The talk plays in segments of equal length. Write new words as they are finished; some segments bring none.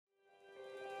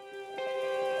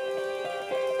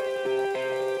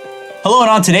Hello,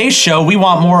 and on today's show, we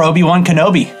want more Obi-Wan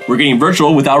Kenobi. We're getting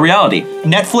virtual without reality.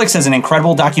 Netflix has an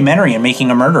incredible documentary on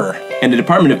making a murderer. And the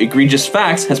Department of Egregious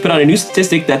Facts has put out a new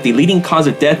statistic that the leading cause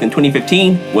of death in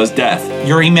 2015 was death.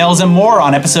 Your emails and more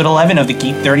on episode 11 of the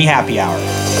Geek 30 Happy Hour.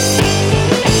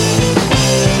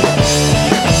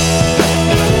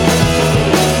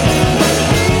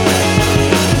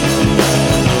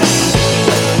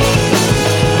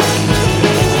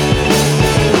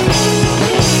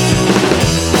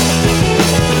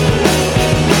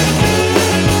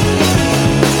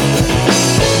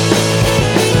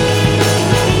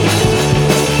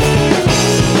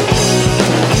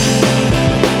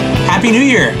 Happy New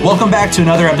Year! Welcome back to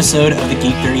another episode of the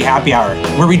Geek 30 Happy Hour,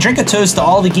 where we drink a toast to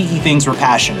all the geeky things we're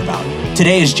passionate about.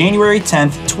 Today is January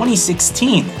 10th,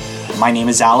 2016. My name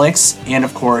is Alex, and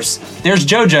of course, there's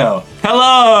JoJo.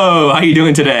 Hello! How you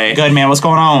doing today? Good, man. What's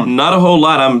going on? Not a whole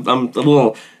lot. I'm a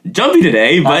little jumpy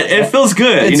today, but it feels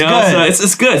good. It's you know, good. So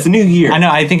it's good. It's a new year. I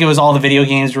know. I think it was all the video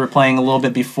games we were playing a little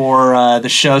bit before the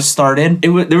show started.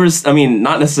 There was,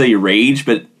 not necessarily rage,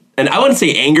 but. And I wouldn't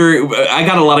say anger. I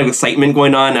got a lot of excitement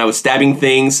going on. I was stabbing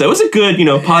things, so it was a good,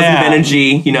 positive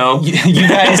energy. You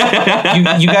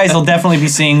guys will definitely be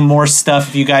seeing more stuff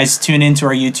if you guys tune into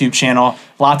our YouTube channel.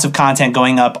 Lots of content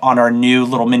going up on our new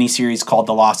little mini series called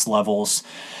The Lost Levels.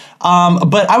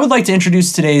 But I would like to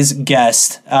introduce today's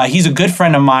guest. He's a good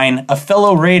friend of mine, a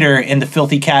fellow raider in the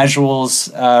Filthy Casuals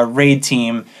raid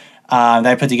team that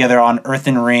I put together on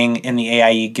Earthen Ring in the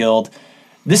AIE Guild.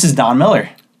 This is Don Miller.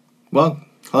 Well.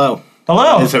 Hello.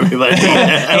 Hello. How's everybody?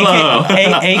 Hello.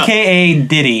 AKA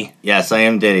Diddy. Yes, I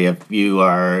am Diddy. If you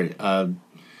are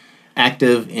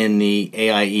active in the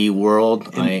AIE world,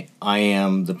 I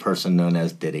am the person known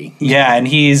as Diddy. Yeah, and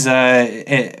he's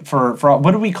for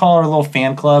what do we call our little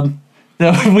fan club?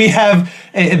 We have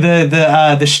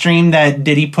the stream that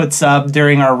Diddy puts up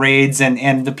during our raids,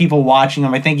 and the people watching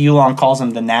them. I think Yulon calls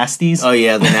them the Nasties. Oh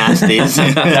yeah, the Nasties.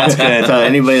 That's good. So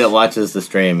anybody that watches the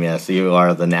stream, yes, you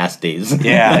are the Nasties.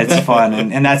 Yeah, it's fun,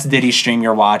 and that's Diddy's stream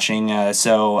you're watching.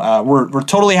 So we're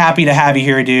totally happy to have you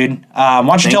here, dude. Why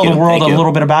don't you tell the world a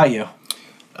little bit about you?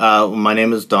 My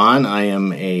name is Don. I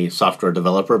am a software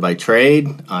developer by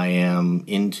trade. I am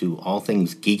into all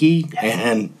things geeky,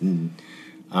 and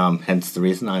hence the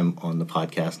reason I'm on the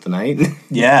podcast tonight.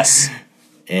 Yes.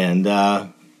 And I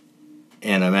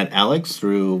met Alex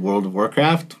through World of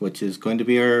Warcraft, which is going to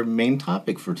be our main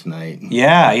topic for tonight.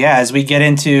 Yeah. As we get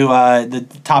into the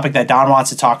topic that Don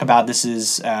wants to talk about, this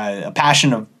is a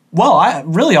passion of,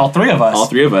 really all three of us. All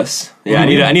three of us. Yeah, I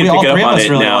need to pick up on it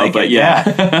really now, but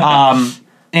yeah.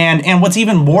 And what's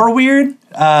even more weird,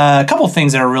 a couple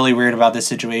things that are really weird about this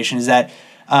situation is that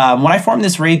when I formed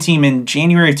this raid team in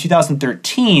January of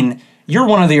 2013, you're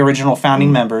one of the original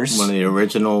founding members. One of the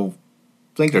original.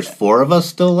 I think there's 4 of us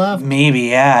still left. Maybe,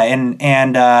 yeah,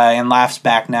 and Laughs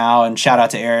back now, and shout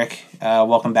out to Eric.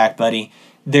 Welcome back, buddy.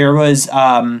 There was,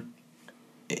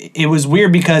 it was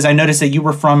weird because I noticed that you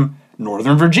were from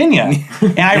Northern Virginia,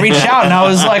 and I reached out and I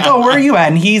was like, "Oh, where are you at?"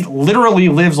 And he literally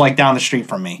lives like down the street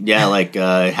from me. Yeah, like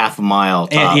half a mile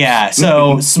tops. Yeah,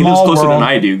 so small he lives closer world. than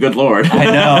I do. Good Lord. I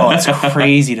know, it's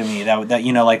crazy to me that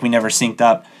like we never synced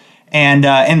up. And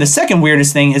the second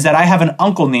weirdest thing is that I have an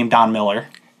uncle named Don Miller.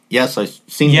 Yes, I've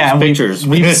seen his pictures.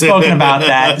 We've spoken about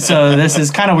that, so this is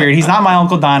kind of weird. He's not my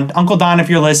Uncle Don. Uncle Don, if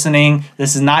you're listening,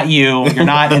 this is not you. You're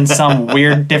not in some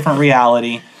weird, different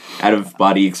reality.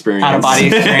 Out-of-body experience. Out-of-body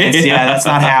experience, yeah, that's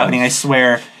not happening, I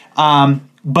swear.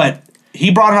 But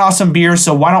he brought an awesome beer,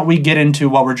 so why don't we get into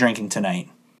what we're drinking tonight?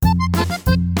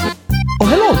 Oh,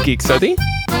 hello, Geek Study.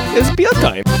 It's beer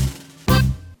time.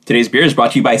 Today's beer is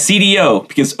brought to you by CDO,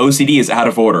 because OCD is out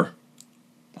of order.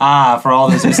 For all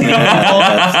those OCD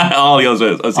people. All the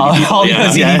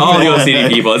OCD people. All the OCD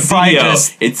people. It's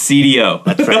CDO. It's CDO.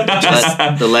 That's right.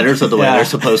 Just the letters are the way they're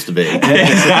supposed to be.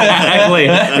 Exactly.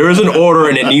 There is an order,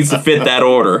 and it needs to fit that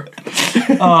order.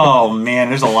 Oh, man,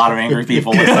 there's a lot of angry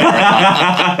people listening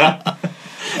right now.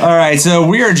 All right, so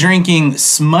we are drinking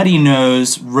Smutty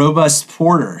Nose Robust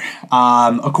Porter.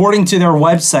 According to their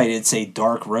website, it's a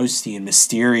dark, roasty, and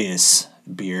mysterious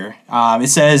beer. It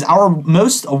says, our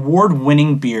most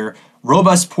award-winning beer,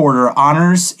 Robust Porter,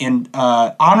 honors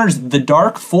the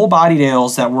dark, full-bodied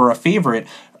ales that were a favorite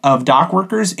of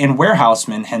dockworkers and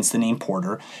warehousemen, hence the name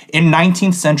porter, in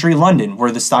 19th century London,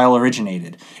 where the style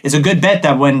originated. It's a good bet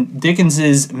that when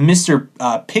Dickens's Mr.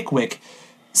 Pickwick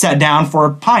sat down for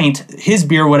a pint, his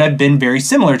beer would have been very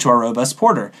similar to our Robust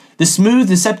Porter. The smooth,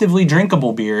 deceptively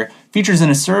drinkable beer features an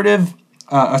assertive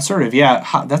that's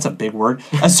a big word,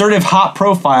 assertive hop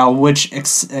profile which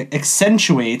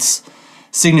accentuates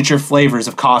signature flavors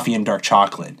of coffee and dark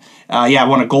chocolate.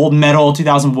 Won a gold medal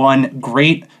 2001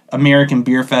 Great American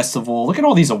Beer Festival. Look at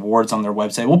all these awards on their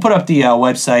website. We'll put up the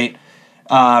website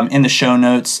in the show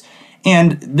notes.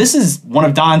 And this is one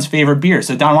of Don's favorite beers.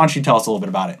 So, Don, why don't you tell us a little bit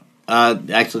about it?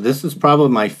 Actually, this is probably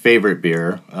my favorite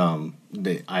beer.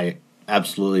 I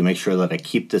absolutely make sure that I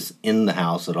keep this in the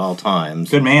house at all times.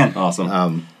 Good man.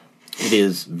 Awesome. It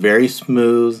is very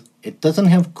smooth. It doesn't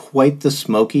have quite the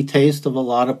smoky taste of a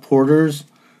lot of porters,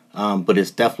 but it's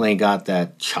definitely got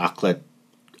that chocolate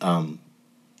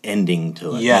ending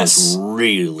to it. Yes. It's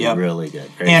really, really good.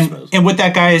 Very And smooth. with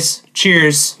that, guys,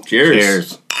 cheers.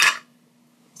 Cheers.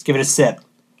 Let's give it a sip.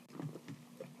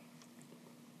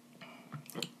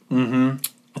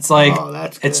 It's like Oh,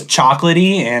 that's it's good.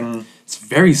 chocolatey and It's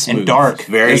very smooth. and dark.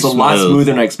 Very It's a lot smooth. smoother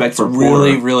than I expect for a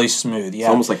Really, porter. really smooth. Yeah. It's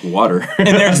almost like water. And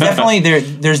there's definitely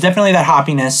there's definitely that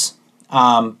hoppiness,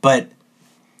 but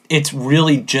it's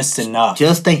really just enough.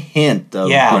 Just a hint of,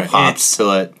 Yeah, of hops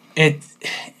to it.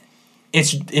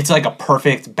 It's like a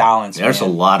perfect balance. There's man.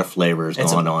 a lot of flavors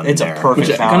It's a- going on it's a in there. perfect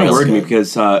Which balance. kind of worried me Good.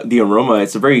 because the aroma,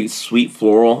 it's a very sweet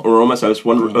floral aroma. So I was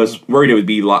worried it would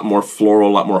be a lot more floral,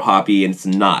 a lot more hoppy, and it's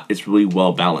not. It's really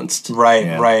well balanced. Right,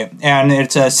 Yeah. right, and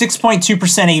it's a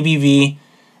 6.2% ABV.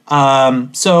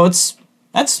 So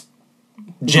that's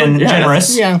Yeah,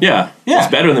 generous. Yeah. Yeah. Yeah.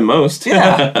 It's better than most.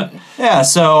 Yeah. Yeah.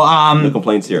 So No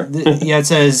complaints here. yeah, it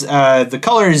says the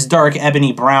color is dark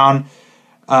ebony brown.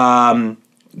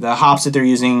 The hops that they're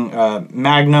using,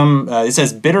 Magnum. It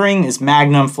says bittering is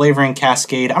Magnum, flavoring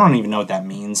Cascade. I don't even know what that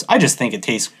means. I just think it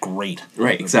tastes great.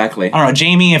 Right, exactly. I don't know,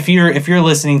 Jamie. If you're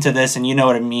listening to this and you know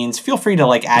what it means, feel free to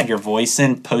like add your voice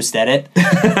in, post edit,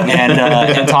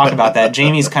 and talk about that.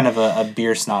 Jamie's kind of a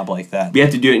beer snob like that. You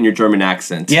have to do it in your German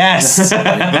accent. Yes.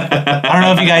 I don't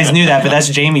know if you guys knew that, but that's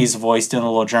Jamie's voice doing a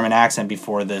little German accent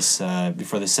before this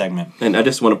segment. And I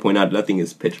just want to point out nothing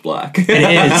is pitch black. It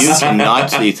is. You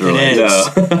cannot see through It it. is.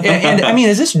 And I mean,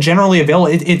 is this generally available?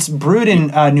 It's brewed in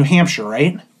New Hampshire,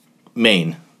 right?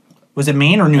 Maine. Was it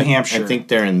Maine or New Hampshire? I think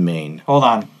they're in Maine. Hold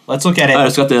on. Let's look at it.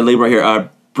 It's got the label right here.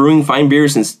 Brewing fine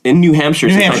beers in New Hampshire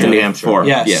New since Hampshire. 1984.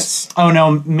 Yes. Yes. Oh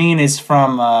no, Maine is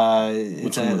from.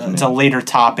 It's a later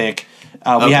topic.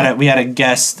 We had a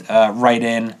guest write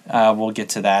in. We'll get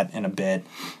to that in a bit.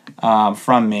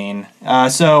 From Maine.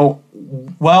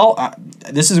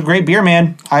 This is a great beer,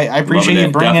 man. I appreciate Loving you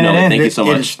it. bringing Definitely. it in. Thank you so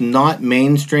much. It's not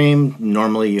mainstream.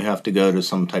 Normally, you have to go to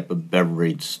some type of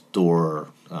beverage store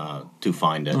to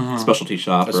find it. Specialty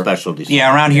shop. A specialty store.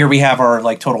 Yeah, around here we have our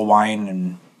like Total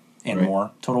Wine and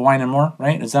more. Total Wine and More,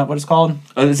 right? Is that what it's called?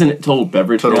 Isn't it Total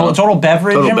Beverage? Total- now? Total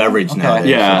Beverage. Total and More? Beverage Okay. nowadays.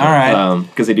 Yeah. All right.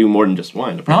 Because they do more than just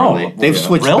wine, apparently. Oh. They've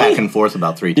switched Really? back and forth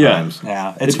about 3 Yeah. times.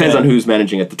 Yeah, It depends on who's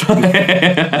managing at the time.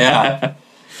 Yeah.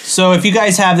 So if you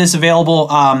guys have this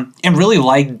available and really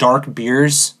like dark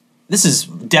beers, this is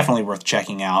definitely worth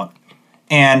checking out.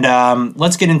 And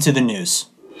let's get into the news.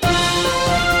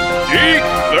 Geek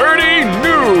 30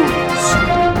 News.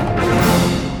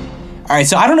 All right,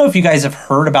 so I don't know if you guys have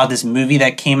heard about this movie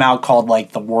that came out called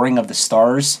like The Warring of the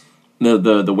Stars.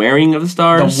 the wearing of the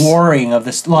stars. The warring of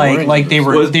the Warring like of they the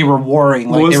were Stars. they were warring,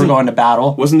 like they were Wasn't- going to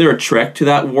battle. Wasn't there a trek to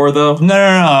that war though? No,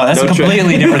 that's No a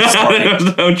completely different story.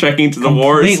 There's no trekking to the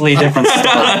wars. Completely different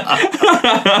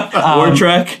story. War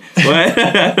trek. What?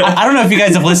 I don't know if you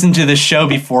guys have listened to this show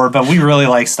before, but we really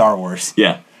like Star Wars.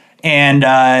 Yeah. And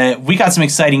we got some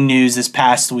exciting news this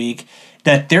past week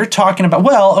that they're talking about.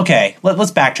 Well, okay,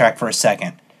 let's backtrack for a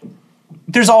second.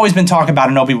 There's always been talk about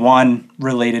an Obi-Wan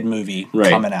related movie Right.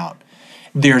 coming out.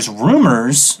 There's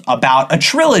rumors about a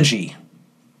trilogy.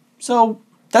 So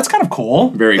that's kind of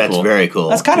cool. Very That's cool. very cool.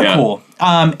 That's kind of Yeah. cool.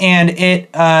 And it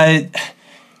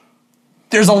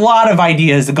there's a lot of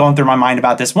ideas that going through my mind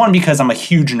about this. One, because I'm a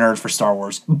huge nerd for Star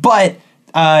Wars, but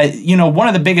one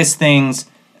of the biggest things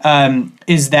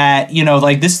is that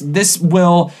like this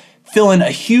will fill in a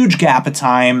huge gap of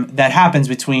time that happens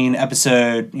between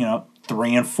episode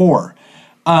 3 and 4.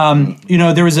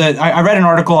 There was I read an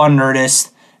article on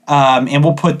Nerdist, and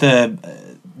we'll put the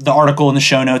article in the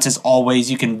show notes as always.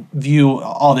 You can view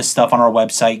all this stuff on our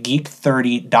website,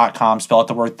 geek30.com, spell out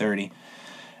the word 30.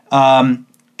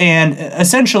 And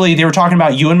essentially they were talking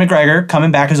about Ewan McGregor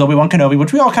coming back as Obi-Wan Kenobi,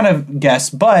 which we all kind of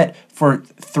guessed, but for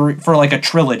like a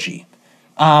trilogy.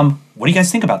 What do you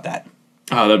guys think about that?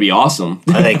 Oh, that'd be awesome.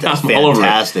 I think that's I'm all over it.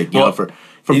 fantastic. Well, For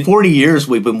 40 years,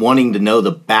 we've been wanting to know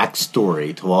the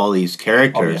backstory to all these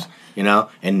characters,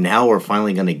 and now we're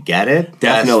finally going to get it.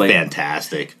 Definitely. That's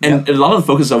fantastic. And a lot of the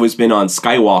focus has always been on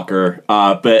Skywalker,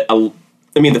 but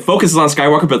the focus is on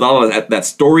Skywalker, but a lot of that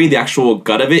story, the actual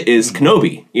gut of it, is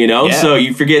Kenobi. Yeah. So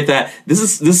you forget that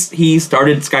he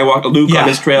started Skywalker, Luke Yeah. on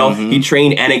his trail. He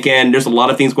trained Anakin. There's a lot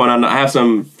of things going on. I have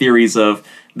some theories of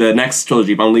the next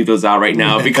trilogy, but I'm gonna leave those out right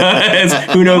now because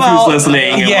who knows who's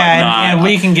listening and whatnot. and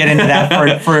we can get into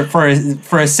that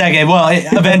for a second. Well,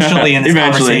 eventually in this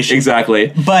conversation,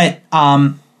 exactly. But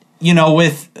you know,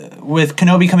 with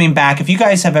Kenobi coming back, if you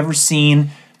guys have ever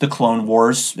seen the Clone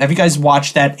Wars, have you guys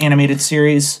watched that animated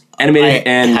series? Animated I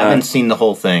and haven't seen the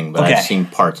whole thing, but okay. I've seen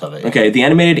parts of it. okay, the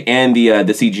animated and the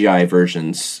CGI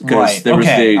versions because Right. there was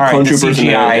the All right, Clone the Troopers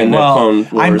CGI. and the Clone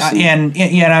Wars.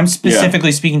 I'm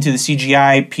specifically speaking to the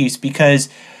CGI piece because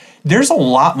there's a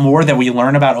lot more that we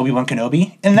learn about Obi-Wan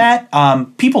Kenobi in that.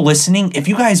 People listening, if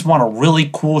you guys want a really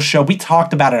cool show, we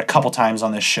talked about it a couple times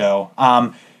on this show.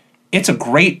 It's a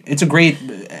great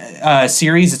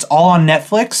series. It's all on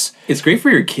Netflix. It's great for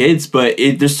your kids, but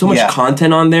there's so much Yeah.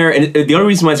 content on there, and the only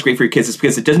reason why it's great for your kids is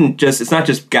because it's not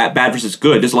just bad versus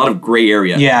good. There's a lot of gray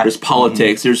area. Yeah. There's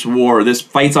politics. There's war. There's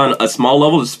fights on a small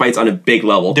level. There's fights on a big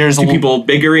level. There's two people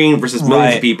bickering versus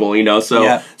millions of people.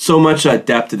 So much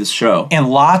depth to this show. And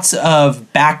lots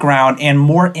of background and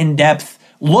more in-depth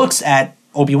looks at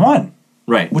Obi-Wan.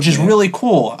 Right. Which is really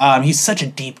cool. He's such a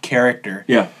deep character.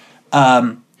 Yeah.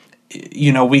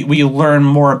 You know, we learn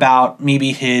more about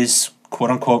maybe his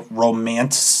quote-unquote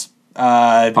romance.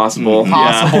 Possible.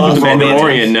 Possible. With the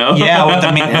Mandalorian, no? Yeah, with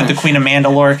the Queen of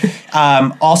Mandalore.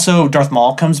 Also, Darth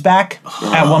Maul comes back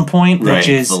at one point, which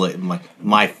is...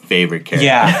 my favorite character.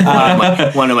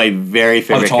 Yeah. One of my very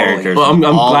favorite totally. characters. Well, I'm in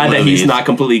all glad that he's movies. not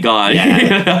completely gone.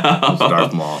 Yeah, it's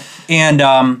Darth Maul.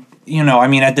 And, you know, I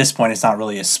mean, at this point, it's not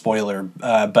really a spoiler,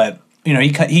 but... You know,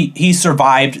 he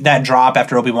survived that drop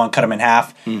after Obi-Wan cut him in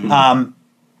half,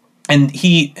 and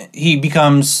he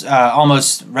becomes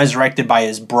almost resurrected by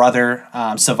his brother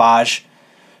Savage,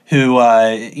 who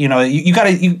you know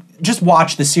you just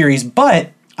watch the series,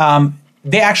 but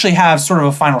they actually have sort of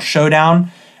a final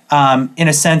showdown in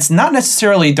a sense, not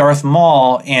necessarily Darth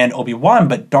Maul and Obi-Wan,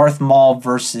 but Darth Maul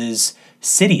versus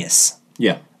Sidious,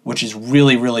 Yeah. which is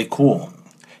really really cool.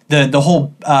 The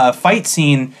whole fight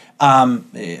scene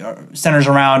centers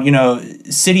around, you know,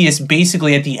 Sidious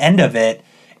basically at the end of it,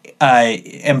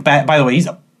 and by the way, he's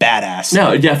a badass.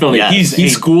 No, definitely. Yeah. He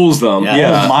schools them.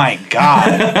 Yeah. Oh my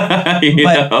god!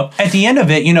 But at the end of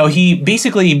it, you know, he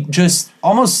basically just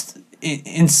almost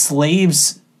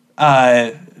enslaves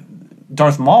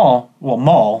Darth Maul. Well,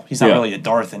 Maul. He's not really a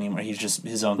Darth anymore. He's just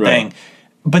his own thing.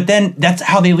 But then that's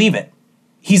how they leave it.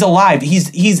 He's alive.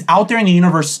 He's out there in the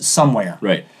universe somewhere.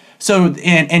 Right. So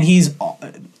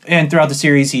and throughout the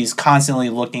series, he's constantly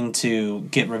looking to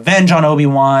get revenge on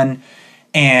Obi-Wan,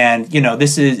 and you know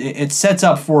it sets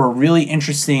up for a really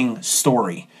interesting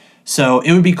story. So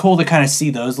it would be cool to kind of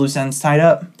see those loose ends tied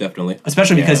up, Definitely.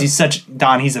 especially because he's such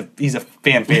Don. He's a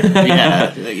fan favorite. Yeah,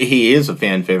 he is a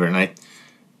fan favorite, and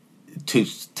to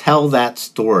tell that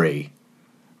story,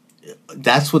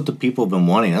 that's what the people have been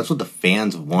wanting. That's what the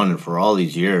fans have wanted for all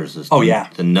these years. Is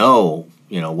to know,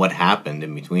 you know, what happened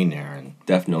in between there. And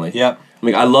Definitely. Yep. I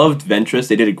mean, I loved Ventress.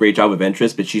 They did a great job with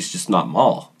Ventress, but she's just not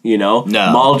Maul, you know?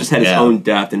 No. Maul just had his own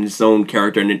depth and his own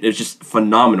character, and it's just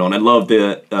phenomenal. And I love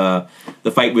the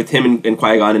fight with him and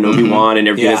Qui-Gon and Obi-Wan and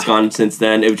everything that's gone since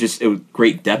then. It was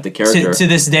great depth of character. To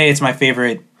this day, it's my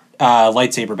favorite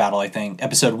lightsaber battle, I think.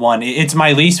 Episode 1. It's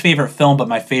my least favorite film, but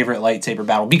my favorite lightsaber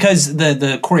battle because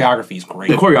the choreography is great.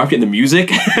 The choreography and the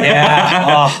music.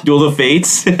 Yeah. Duel of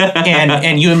Fates.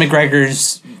 and Ewan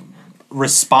McGregor's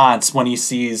response when he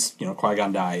sees, you know,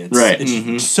 Qui-Gon die.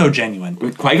 It's so genuine.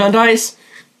 With Qui-Gon dies?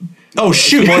 Oh,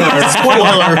 shoot. Spoiler!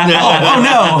 Oh,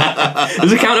 no.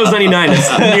 There's a count that was 99. It's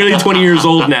nearly 20 years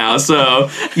old now, so...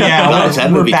 Yeah, God,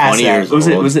 that movie 20 years old.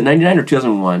 Was it 99 or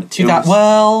 2001?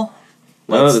 Well...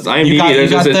 No, it's IMDb. You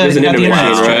got There's an the internet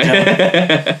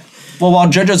internet, right? Well, while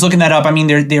JoJo's looking that up, I mean,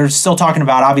 they're still talking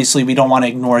about, obviously, we don't want to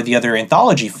ignore the other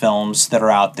anthology films that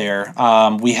are out there.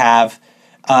 We have...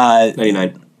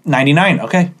 99. 99,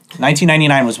 okay.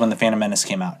 1999 was when The Phantom Menace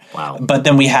came out. Wow. But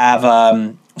then we have,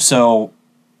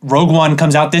 Rogue One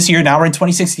comes out this year. Now we're in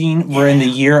 2016. We're in the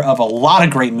year of a lot of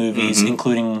great movies,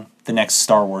 including the next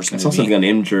Star Wars movie. I saw something on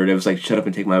Injured. It was like, shut up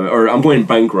and take my... Or I'm going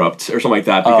bankrupt or something like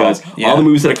that because yeah. all the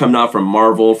movies that are coming out from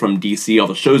Marvel, from DC, all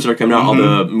the shows that are coming out, all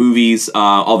the movies,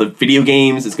 all the video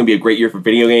games. It's going to be a great year for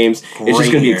video games. It's just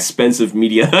going to be year. expensive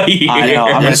media year. I know.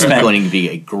 I'm going to This is spend... going to be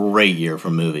a great year for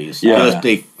movies. Yeah. Because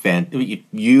they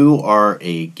You are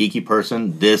a geeky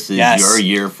person. This is your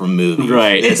year for movies.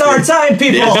 Right. It's our time,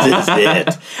 people. This is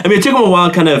it. I mean, it took them a while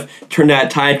to kind of turn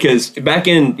that tide because back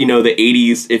in, the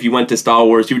 80s, if you went to Star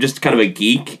Wars, you were just kind of a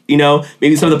geek,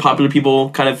 Maybe some of the popular people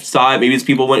kind of saw it. Maybe it's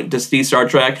people went to see Star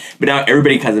Trek. But now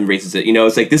everybody kind of embraces it.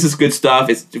 It's like, this is good stuff.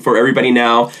 It's for everybody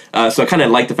now. So I kind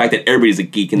of like the fact that everybody's a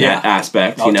geek in that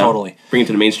aspect, totally. Bring it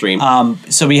to the mainstream.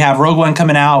 So we have Rogue One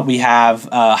coming out. We have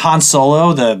Han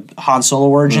Solo, the Han Solo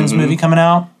Origins movie coming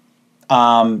out.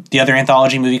 The other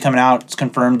anthology movie coming out, it's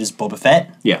confirmed, is Boba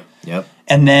Fett. Yeah. Yep.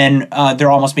 And then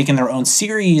they're almost making their own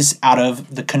series out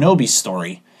of the Kenobi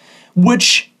story,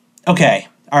 which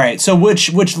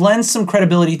lends some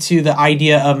credibility to the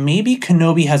idea of maybe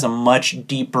Kenobi has a much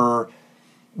deeper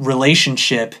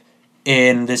relationship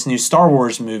in this new Star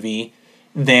Wars movie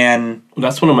than... Well,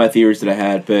 that's one of my theories that I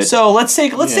had, but... So let's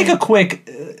take a quick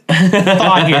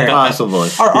thought here. Possibly.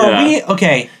 Are we...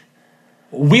 Okay,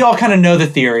 we all kind of know the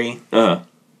theory. Uh-huh.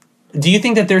 Do you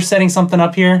think that they're setting something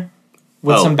up here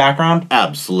with some background?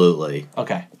 Absolutely.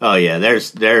 Okay. Oh yeah,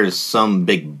 there's some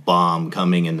big bomb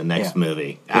coming in the next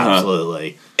movie.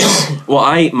 Absolutely.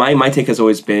 Well, my take has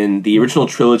always been the original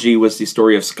trilogy was the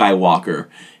story of Skywalker.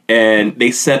 And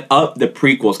they set up the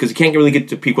prequels, because you can't really get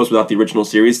to prequels without the original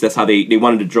series. That's how they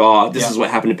wanted to draw. This is what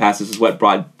happened in the past. This is what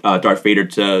brought Darth Vader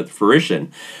to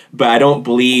fruition. But I don't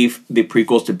believe the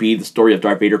prequels to be the story of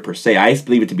Darth Vader per se. I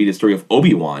believe it to be the story of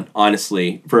Obi-Wan,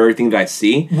 honestly, for everything that I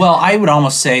see. Well, I would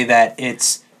almost say that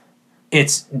it's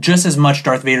just as much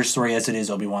Darth Vader's story as it is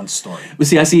Obi-Wan's story. But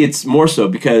see, I see it's more so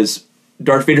because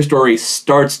Darth Vader's story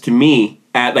starts to me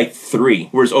at like 3,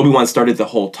 whereas Obi-Wan started the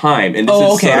whole time. And this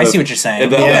is okay, I see what you're saying.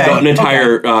 The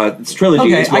entire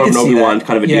trilogy is more of an Obi-Wan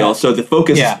kind of a deal. So the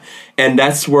focus, and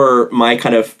that's where my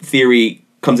kind of theory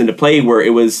comes into play, where it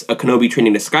was a Kenobi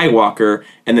training to Skywalker,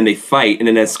 and then they fight, and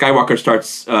then as Skywalker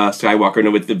starts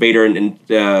Skywalker, with the Vader and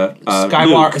Skywalker,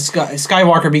 Luke.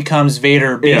 Skywalker becomes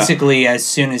Vader basically as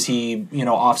soon as he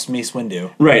offs Mace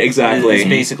Windu. Right, exactly. It's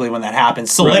basically when that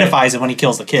happens. Solidifies it when he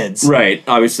kills the kids. Right,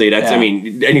 obviously that's. I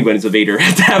mean, anybody's a Vader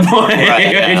at that point.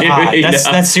 Right.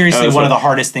 That's seriously one of the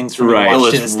hardest things for me to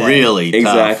watch to this day. Really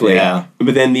exactly. Tough, yeah.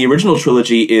 But then the original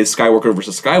trilogy is Skywalker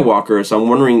versus Skywalker, so I'm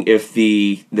wondering if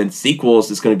the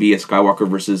sequels is going to be a Skywalker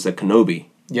versus a Kenobi.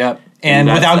 Yep. And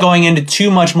without going into too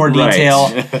much more detail,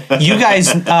 you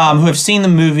guys who have seen the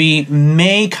movie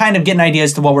may kind of get an idea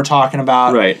as to what we're talking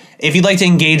about. Right. If you'd like to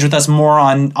engage with us more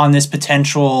on this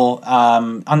potential,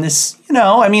 on this,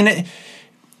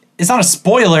 it's not a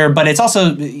spoiler, but it's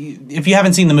also, if you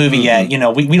haven't seen the movie yet,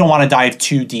 we don't want to dive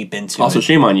too deep into it. Also,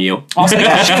 shame on you.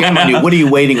 Shame on you. What are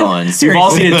you waiting on? We've all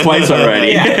seen it twice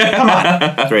already. Come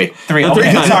on. Three.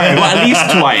 Okay, sorry. Well, at least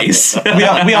twice.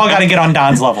 We all got to get on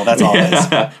Don's level. That's all it is.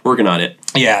 Working on it.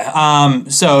 Yeah.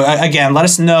 So, again, let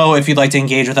us know if you'd like to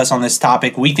engage with us on this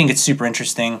topic. We think it's super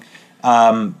interesting.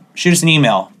 Shoot us an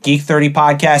email,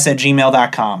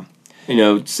 geek30podcast@gmail.com.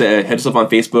 Hit us up on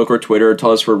Facebook or Twitter.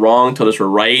 Tell us we're wrong. Tell us we're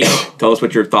right. Tell us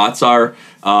what your thoughts are.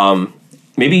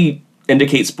 Maybe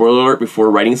indicate spoiler alert before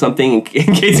writing something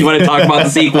in case you want to talk about the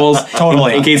sequels.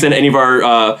 Totally. In case any of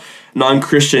our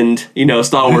non-Christian,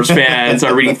 Star Wars fans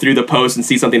are reading through the post and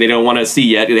see something they don't want to see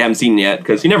yet, they haven't seen yet,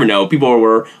 because you never know. People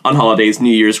were on holidays,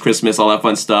 New Year's, Christmas, all that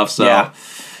fun stuff. So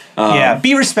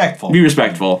be respectful. Be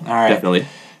respectful. All right. Definitely.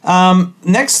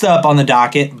 Next up on the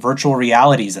docket, virtual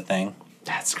reality is a thing.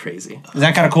 That's crazy. Is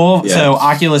that kind of cool? Yeah. So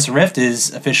Oculus Rift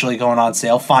is officially going on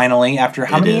sale finally after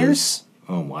how many years?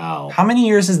 Oh wow! How many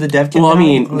years is the dev kit? Well, I now?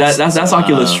 mean that's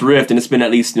Oculus Rift, and it's been at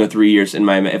least 3 years in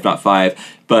my, if not 5.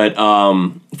 But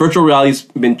virtual reality's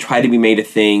been tried to be made a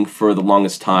thing for the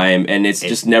longest time, and it's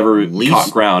just never caught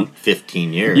ground.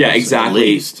 15 years. Yeah, exactly. At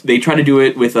least. They tried to do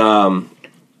it with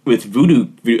Voodoo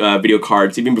video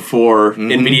cards even before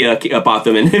Nvidia bought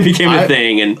them and it became a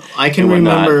thing. And I can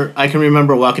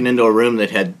remember walking into a room that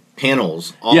had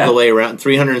panels all the way around,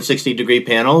 360-degree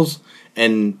panels,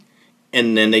 and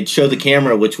then they'd show the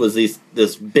camera, which was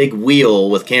this big wheel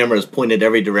with cameras pointed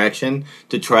every direction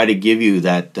to try to give you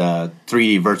that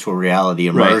 3D virtual reality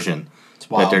immersion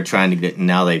that they're trying to get. And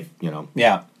now they, now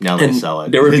they sell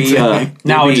it. There would be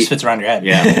now it just fits around your head.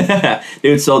 Yeah, they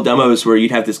would sell demos where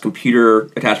you'd have this computer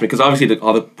attachment, because obviously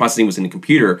all the processing was in the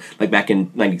computer, like back in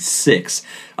 '96.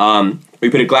 We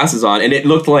put glasses on, and it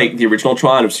looked like the original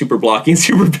Tron of super blocking,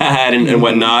 super bad, and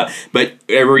whatnot. But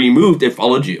wherever you moved, it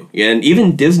followed you. And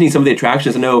even Disney, some of the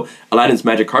attractions, I know Aladdin's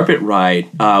Magic Carpet Ride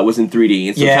was in 3D,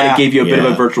 and so it kind of gave you a bit of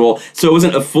a virtual. So it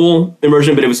wasn't a full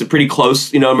immersion, but it was a pretty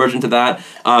close, immersion to that.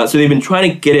 So they've been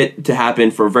trying to get it to happen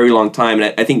for a very long time,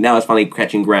 and I think now it's finally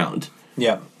catching ground.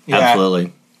 Yeah.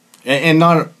 Absolutely, and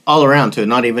not all around too.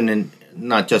 Not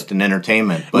just in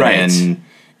entertainment, but in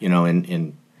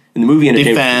in In the movie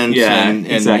entertainment, defense and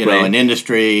exactly. in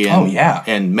industry and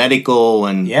and medical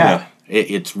and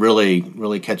it's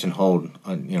really catching hold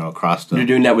across the. They're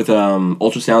doing that with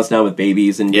ultrasounds now with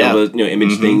babies and be able to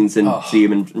image things and see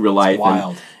them in real life. It's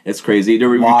wild. It's crazy.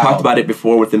 We talked about it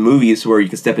before with the movies where you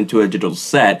can step into a digital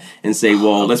set and say,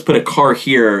 well, let's put a car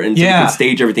here and so we can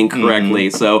stage everything correctly.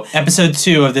 So episode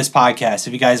 2 of this podcast,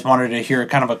 if you guys wanted to hear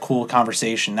kind of a cool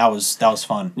conversation, that was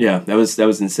fun. Yeah, that was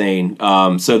insane.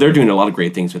 So they're doing a lot of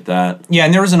great things with that. Yeah,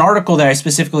 and there was an article that I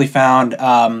specifically found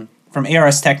from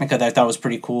ARS Technica that I thought was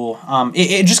pretty cool.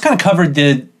 It just kind of covered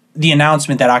the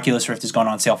announcement that Oculus Rift is going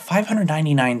on sale,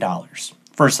 $599.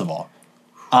 First of all,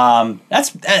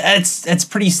 that's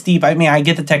pretty steep. I mean, I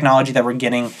get the technology that we're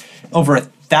getting over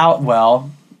 1,000. Well,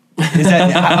 is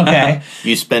that okay?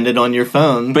 You spend it on your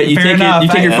phone, but you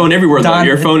take your phone everywhere. Though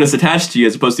your phone is attached to you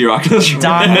as opposed to your Oculus Rift.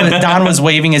 Don was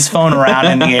waving his phone around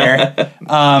in the air.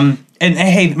 And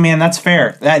hey, man, that's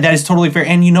fair. That is totally fair.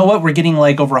 And you know what? We're getting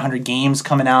like over 100 games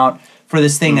coming out for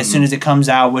this thing as soon as it comes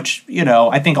out, which,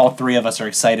 I think all three of us are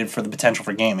excited for the potential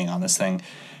for gaming on this thing.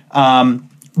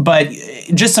 But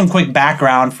just some quick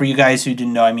background for you guys who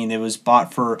didn't know. I mean, it was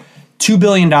bought for $2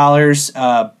 billion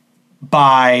by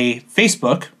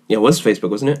Facebook. Yeah, it was Facebook,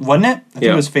 wasn't it? Wasn't it? I think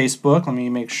it was Facebook. Let me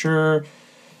make sure.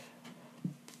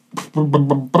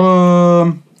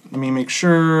 Let me make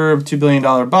sure. $2 billion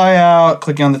buyout.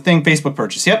 Clicking on the thing. Facebook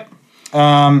purchase. Yep.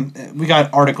 We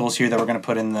got articles here that we're going to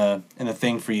put in the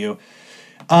thing for you.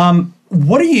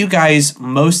 What are you guys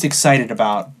most excited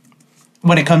about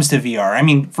when it comes to VR? I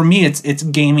mean, for me, it's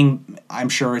gaming. I'm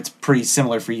sure it's pretty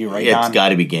similar for you, right, Don? It's got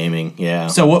to be gaming, yeah.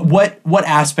 So what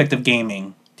aspect of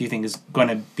gaming do you think is going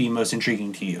to be most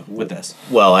intriguing to you with this?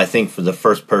 Well, I think for the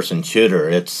first-person shooter,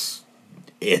 it's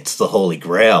the holy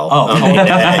grail.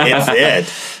 It's it.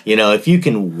 If you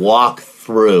can walk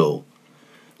through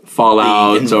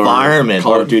Fallout the environment,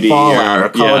 or Call of Duty, Call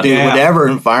of Duty, whatever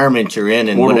environment you're in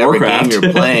and whatever game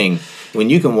you're playing, when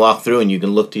you can walk through and you can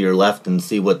look to your left and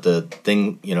see what the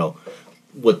thing,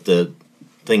 what the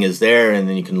thing is there, and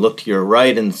then you can look to your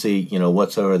right and see,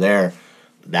 what's over there.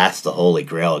 That's the holy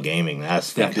grail of gaming.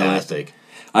 That's fantastic.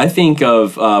 I think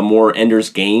of more Ender's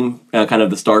Game, kind of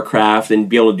the StarCraft, and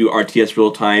be able to do RTS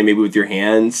real time, maybe with your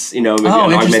hands, maybe an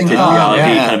augmented reality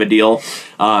kind of a deal.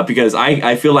 Because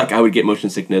I feel like I would get motion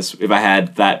sickness if I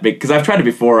had that big. Because I've tried it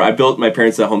before. I built my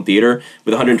parents a home theater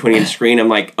with a 120-inch screen. I'm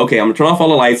like, okay, I'm going to turn off all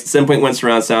the lights, 7.1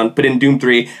 surround sound, put in Doom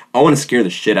 3. I want to scare the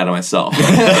shit out of myself.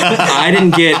 I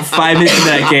didn't get 5 minutes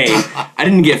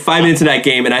into that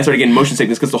game. And I started getting motion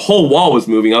sickness because the whole wall was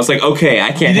moving. I was like, okay,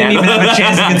 I can't handle it. You didn't even have a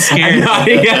chance to get scared. I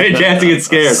didn't have a chance to get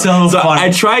scared. So funny.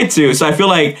 I tried to. So I feel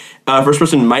like first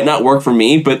person might not work for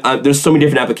me, but there's so many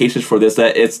different applications for this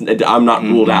that I'm not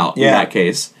ruled out in that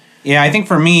case. Yeah, I think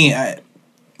for me,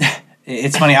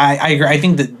 it's funny. I agree. I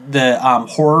think that the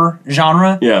horror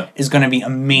genre is going to be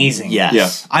amazing. Yes. Yeah.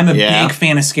 I'm a big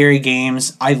fan of scary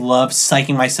games. I love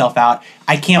psyching myself out.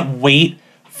 I can't wait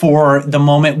for the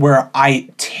moment where I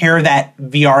tear that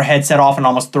VR headset off and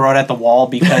almost throw it at the wall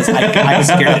because I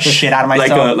scared the shit out of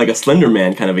myself. Like a Slender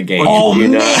Man kind of a game. Oh,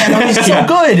 man, that was so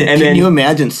good. And Can you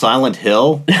imagine Silent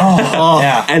Hill?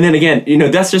 Yeah. And then again,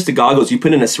 that's just the goggles. You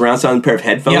put in a surround sound pair of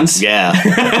headphones.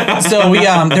 Yeah. So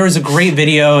there was a great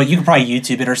video. You could probably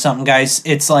YouTube it or something, guys.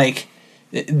 It's like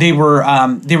they were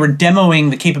demoing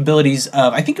the capabilities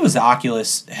of, I think it was the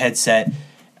Oculus headset.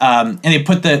 And they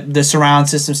put the surround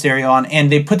system stereo on,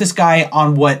 and they put this guy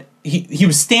on what he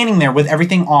was standing there with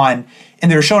everything on,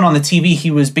 and they were showing on the TV he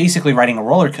was basically riding a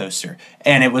roller coaster,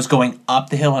 and it was going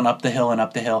up the hill and up the hill and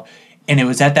up the hill, and it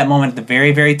was at that moment at the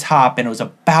very, very top, and it was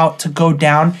about to go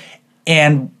down,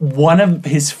 and one of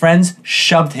his friends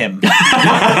shoved him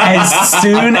as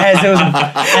soon as it was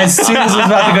about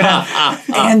to go down,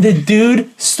 and the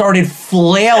dude started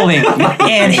flailing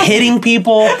and hitting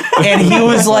people, and he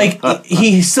was like,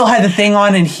 he still had the thing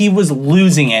on, and he was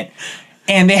losing it,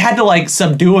 and they had to like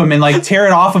subdue him and like tear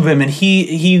it off of him, and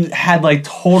he had like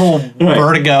total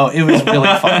vertigo. It was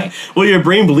really funny. Well, your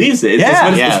brain believes it.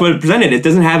 It's what it presented. It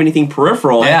doesn't have anything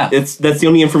peripheral. Yeah. That's the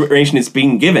only information it's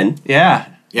being given. Yeah.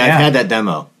 Yeah, I've had that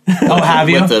demo. Oh, have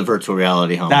you? With the virtual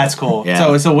reality helmet. That's cool.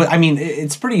 Yeah. So I mean,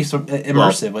 it's pretty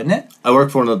immersive, isn't it? I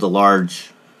work for one of the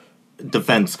large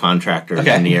defense contractors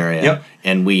in the area,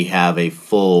 and we have a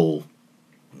full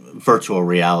virtual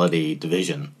reality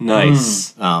division.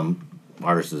 Nice.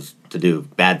 Ours is to do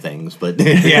bad things, but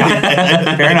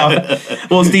fair enough.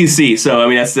 Well, it's DC, so I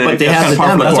mean that's the. But they have the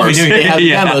demos. They have the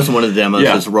demos. One of the demos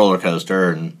is a roller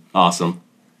coaster, and awesome.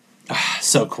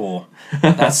 So cool.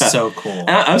 That's so cool. And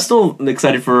I'm still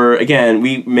excited for, again,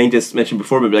 we may just mentioned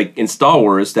before, but like in Star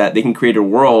Wars, that they can create a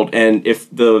world, and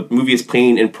if the movie is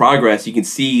playing in progress, you can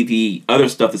see the other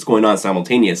stuff that's going on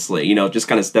simultaneously. You know, just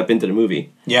kind of step into the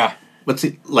movie. Yeah. What's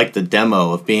it, like the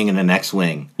demo of being in an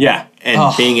X-wing Yeah.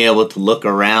 and being able to look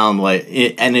around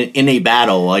in a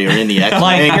battle while you're in the X-wing.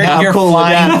 Like How you're cool would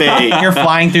that be? you're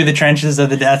flying through the trenches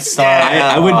of the Death Star.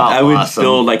 I would awesome.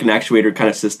 build like an actuator kind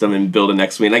of system and build an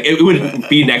X-wing. Like it wouldn't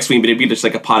be an X-wing, but it'd be just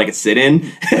like a pod I could sit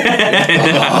in.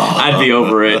 I'd be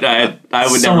over it. I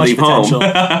would So never much leave potential.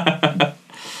 home.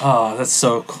 Oh, that's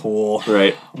so cool.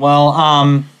 Right. Well,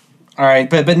 all right,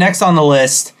 but next on the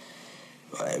list.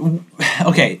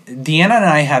 Okay, Deanna and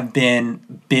I have been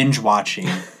binge watching.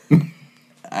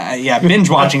 Binge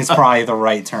watching is probably the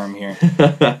right term here.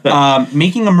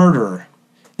 Making a Murderer.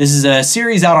 This is a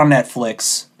series out on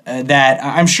Netflix that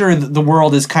I'm sure the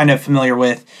world is kind of familiar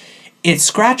with. It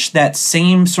scratched that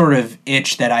same sort of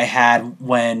itch that I had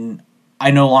when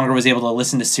I no longer was able to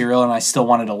listen to Serial, and I still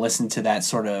wanted to listen to that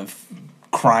sort of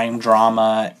crime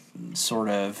drama sort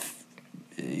of,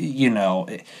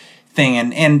 thing.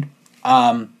 And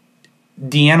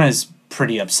Deanna's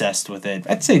pretty obsessed with it.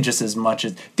 I'd say just as much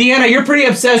as... Deanna, you're pretty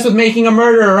obsessed with Making a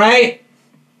Murderer, right?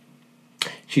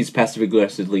 She's passive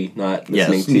aggressively not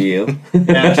listening Yes. to you.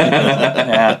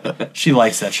 Yeah, she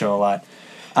likes that show a lot.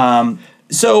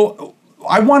 So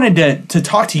I wanted to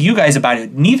talk to you guys about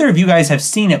it. Neither of you guys have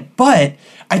seen it, but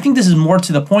I think this is more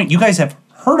to the point. You guys have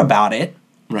heard about it.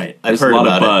 Right. I've There's heard a lot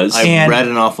about of buzz. it. I've And- read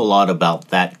an awful lot about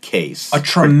that case. A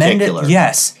tremendous... particular,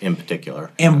 Yes. in particular.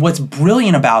 And what's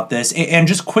brilliant about this, and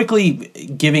just quickly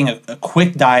giving a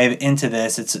quick dive into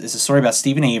this, it's a story about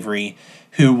Stephen Avery,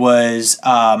 who was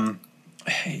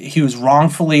he was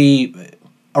wrongfully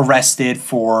arrested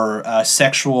for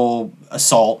sexual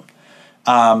assault,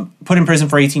 put in prison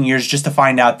for 18 years just to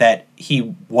find out that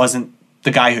he wasn't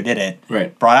the guy who did it.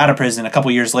 Right. Brought out of prison. A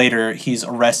couple years later, he's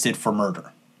arrested for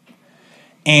murder.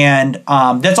 And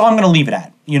that's all I'm going to leave it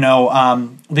at.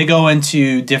 They go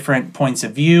into different points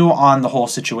of view on the whole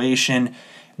situation,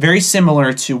 very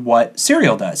similar to what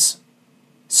Serial does.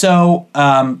 So,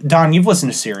 Don, you've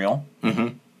listened to Serial.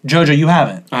 Mm-hmm. Jojo, you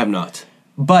haven't. I have not.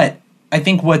 But I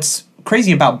think what's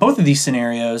crazy about both of these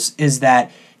scenarios is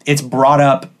that it's brought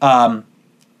up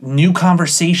new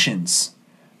conversations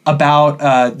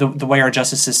about the way our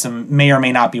justice system may or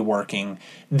may not be working.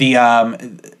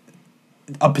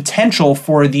 A potential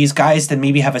for these guys to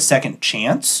maybe have a second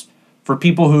chance, for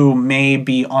people who may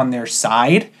be on their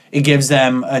side. It gives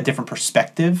them a different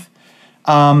perspective.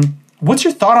 What's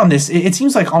your thought on this? It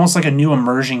seems like almost like a new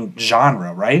emerging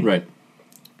genre, right? Right.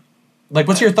 Like,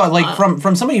 what's your thought? Like,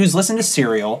 from somebody who's listened to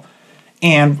Serial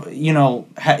and,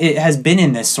 it has been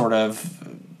in this sort of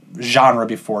genre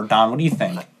before. Don, what do you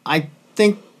think? I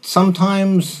think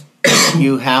sometimes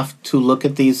you have to look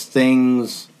at these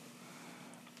things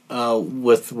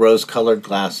with rose-colored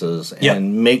glasses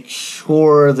and make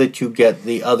sure that you get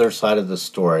the other side of the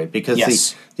story, because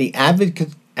Yes. the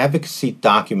advocacy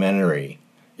documentary,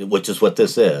 which is what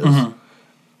this is,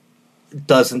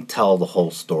 doesn't tell the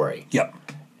whole story. Yep.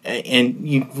 And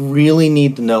you really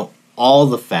need to know all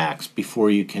the facts before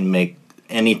you can make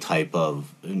any type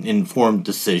of informed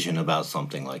decision about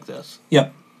something like this.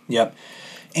 Yep.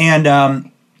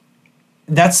 And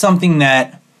that's something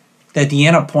that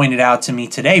Deanna pointed out to me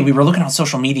today. We were looking on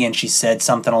social media, and she said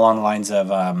something along the lines of,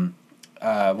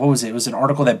 what was it? It was an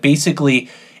article that basically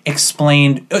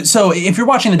explained... So if you're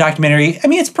watching the documentary, I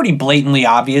mean, it's pretty blatantly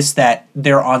obvious that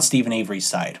they're on Stephen Avery's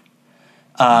side.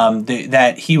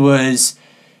 That he was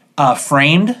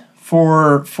framed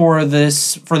for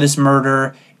this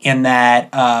murder, and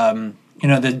that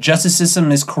the justice system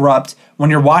is corrupt. When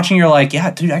you're watching, you're like,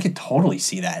 yeah, dude, I could totally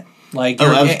see that. Like,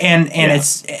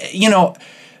 it's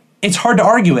it's hard to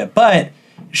argue it. But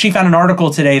she found an article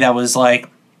today that was like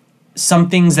some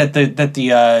things that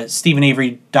the Stephen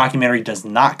Avery documentary does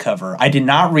not cover. I did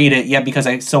not read it yet because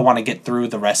I still want to get through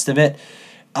the rest of it.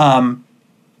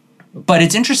 But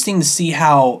it's interesting to see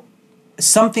how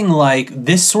something like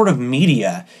this sort of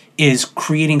media is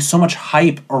creating so much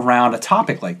hype around a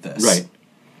topic like this. Right.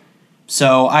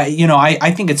 So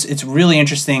I think it's really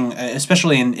interesting,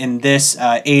 especially in this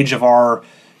age of our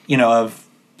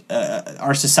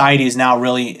our society is now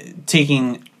really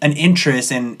taking an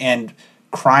interest and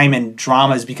crime and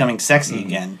drama is becoming sexy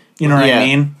again. You know what I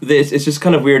mean? It's just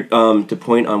kind of weird to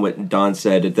point on what Don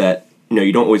said, that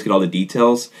you don't always get all the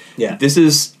details. Yeah. This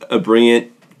is a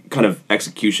brilliant kind of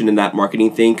execution in that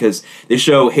marketing thing, because they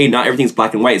show, hey, not everything's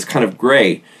black and white, it's kind of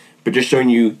gray. but just showing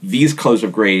you these colors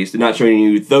of grays. They're not showing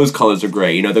you those colors of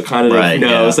gray. You know, they're kind of, Right, you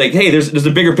know, yeah. it's like, hey, there's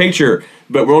a bigger picture,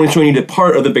 but we're only showing you the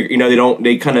part of the bigger, you know,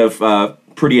 they kind of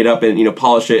pretty it up and, you know,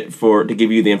 polish it to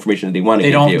give you the information that they want to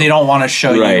give you. They don't want to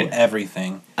show Right. you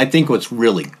everything. I think what's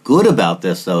really good about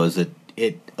this, though, is that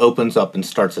it opens up and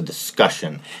starts a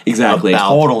discussion. Exactly. About,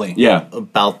 Totally. Yeah.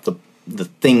 About the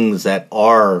things that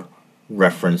are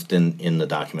referenced in the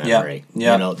documentary.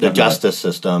 Yeah. You know, the Definitely. justice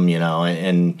system, you know,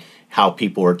 and how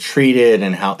people are treated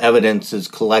and how evidence is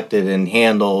collected and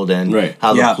handled and Right.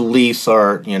 how Yeah. the police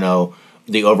are, you know,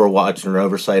 the overwatch and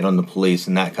oversight on the police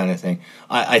and that kind of thing.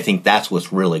 I think that's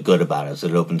what's really good about it, is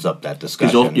it opens up that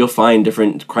discussion. Because you'll find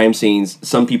different crime scenes.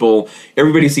 Some people,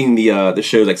 everybody's seen the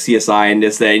shows like CSI and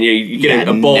this, that, and you get Yeah,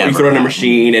 a bolt, you never throw it in a happened.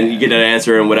 machine, and you get an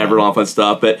answer and whatever, all fun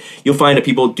stuff. But you'll find that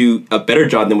people do a better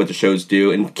job than what the shows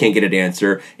do and can't get an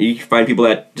answer. And you find people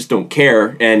that just don't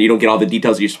care, and you don't get all the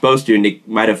details that you're supposed to, and they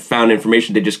might have found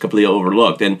information they just completely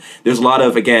overlooked. And there's a lot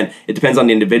of, again, it depends on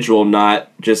the individual, not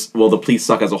just, well, the police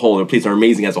suck as a whole, the police are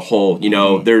amazing as a whole. You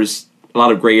know, there's a lot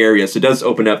of gray areas. So it does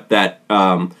open up that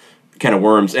kind of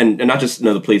worms, and not just, you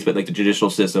know, the police, but like the judicial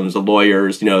systems, the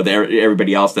lawyers, you know,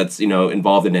 everybody else that's, you know,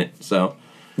 involved in it. So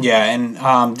Yeah,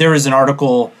 and there was an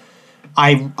article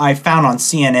I found on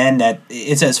CNN that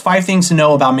it says 5 things to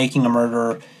know about making a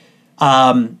murderer,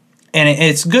 and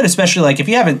it's good, especially like if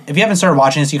you haven't started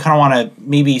watching this, you kind of want to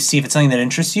maybe see if it's something that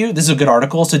interests you. This is a good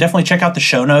article, so definitely check out the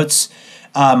show notes.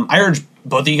 I urge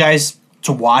both of you guys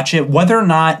to watch it, whether or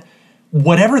not.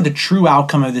 Whatever the true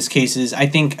outcome of this case is, I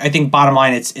think bottom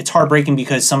line, it's heartbreaking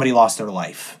because somebody lost their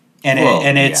life,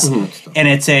 and it's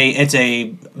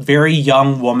a very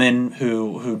young woman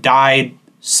who died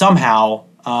somehow,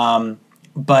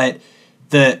 but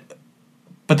the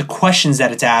questions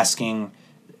that it's asking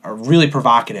are really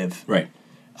provocative, right,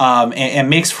 and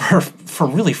makes for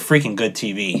really freaking good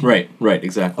TV, right,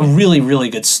 exactly. a really really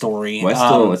good story. Well,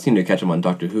 I still need to catch him on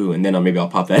Doctor Who, and then maybe I'll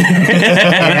pop that in.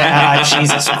 Yeah,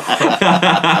 Jesus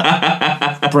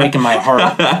Christ. Breaking my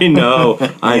heart. I know.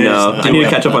 I need to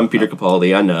catch up on Peter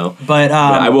Capaldi. I know. But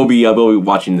I will be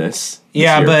watching this.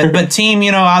 yeah, year. but team,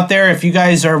 you know, out there, if you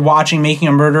guys are watching Making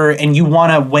a Murderer and you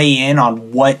want to weigh in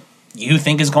on what you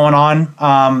think is going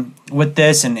on with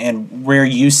this and where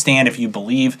you stand, if you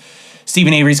believe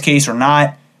Stephen Avery's case or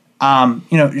not,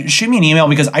 you know, shoot me an email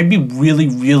because I'd be really,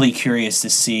 really curious to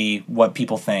see what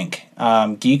people think.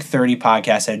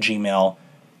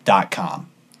 geek30podcast@gmail.com.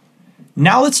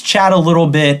 Now let's chat a little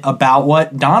bit about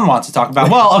what Don wants to talk about.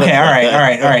 Well, okay, all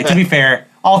right. To be fair,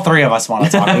 all 3 of us want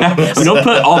to talk about this. We don't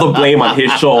put all the blame on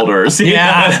his shoulders.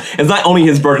 Yeah. It's not only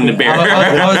his burden to bear.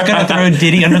 I was going to throw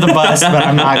Diddy under the bus, but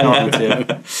I'm not going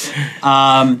to.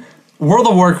 World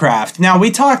of Warcraft. Now,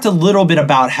 we talked a little bit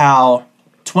about how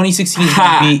 2016 is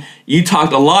going to be... You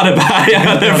talked a lot about it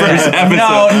on the first episode.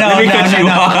 No. Let me cut you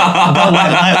off. But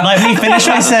let me finish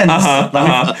my sentence.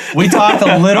 We talked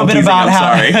a little bit about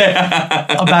how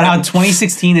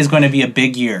 2016 is going to be a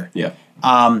big year. Yeah.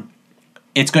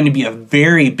 It's going to be a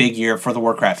very big year for the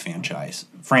Warcraft franchise.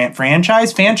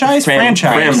 Franchise? Franchise. Is there an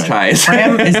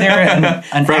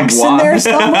X in there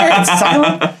somewhere? It's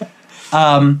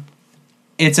silent.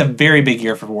 It's a very big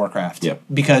year for Warcraft. Yep.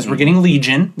 Because we're getting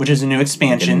Legion, which is a new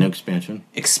expansion.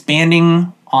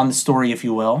 Expanding on the story, if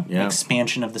you will. Yeah.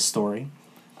 Expansion of the story.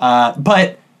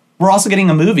 But we're also getting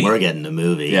a movie. We're getting the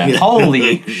movie. Yeah.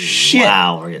 Holy shit.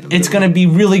 Wow, we're getting the movie. It's going to be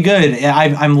really good.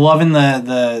 I'm loving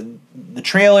the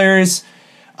trailers.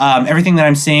 Everything that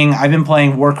I'm seeing. I've been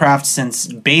playing Warcraft since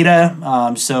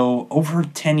beta, so over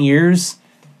 10 years.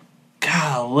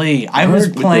 Golly, I was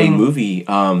playing with the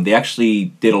movie. They actually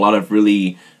did a lot of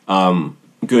really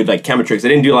good like camera tricks. They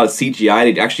didn't do a lot of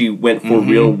CGI. They actually went for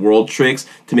real world tricks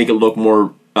to make it look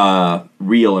more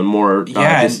real and more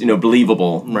just,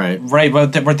 believable. Right.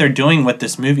 What they're doing with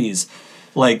this movie is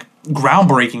like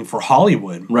groundbreaking for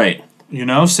Hollywood. Right. You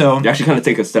know, so You actually kind of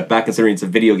take a step back considering it's a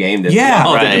video game. That's Yeah,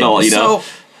 all right. digital, you know. So,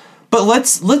 but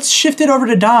let's shift it over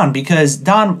to Don, because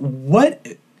Don, what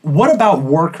about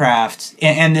Warcraft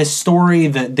and this story,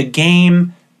 the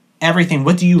game, everything?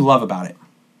 What do you love about it?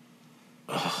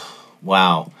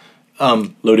 Wow.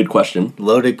 Loaded question.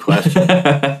 Loaded question.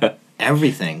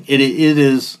 Everything. It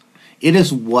is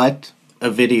what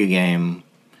a video game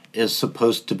is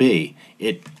supposed to be.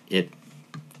 It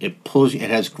pulls you.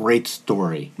 It has great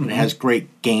story. It has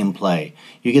great gameplay.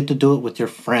 You get to do it with your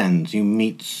friends. You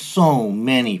meet so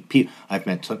many people. I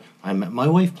met my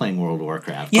wife playing World of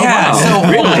Warcraft. Yeah. wow. So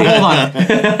Really? hold on.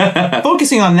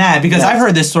 Focusing on that, because I've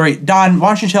heard this story. Don, why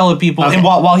don't you tell the people? Okay. And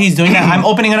while he's doing that, I'm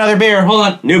opening another beer. Hold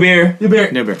on. New beer.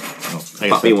 Never. Oh, I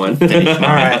Pop me one. All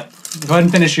right. Go ahead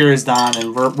and finish yours, Don,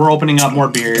 and we're opening up more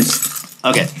beers.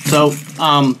 Okay, so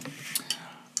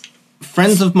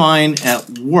friends of mine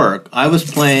at work, I was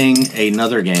playing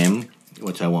another game,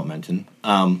 which I won't mention.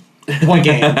 What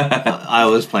game? I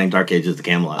was playing Dark Ages of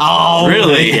Camelot. Oh,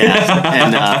 Really? Yes.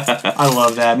 And I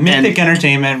love that. Mythic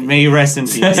Entertainment, may you rest in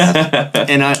peace.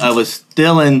 and I was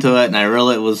still into it, and I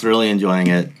was really enjoying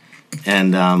it.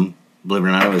 And believe it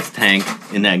or not, I was tank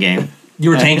in that game. You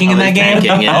were tanking in that game?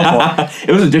 Tanking, yeah. Oh, boy.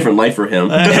 It was a different life for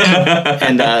him.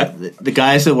 And the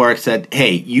guys at work said,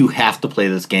 "Hey, you have to play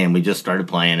this game. We just started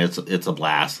playing. It's a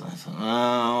blast." And I said,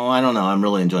 "Oh, I don't know. I'm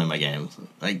really enjoying my games.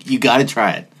 Like, you got to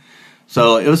try it."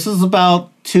 So this was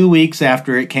about 2 weeks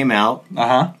after it came out.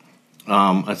 Uh-huh.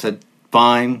 I said,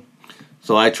 "Fine."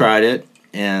 So I tried it,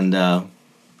 and I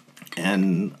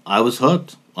was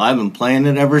hooked. I've been playing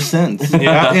it ever since.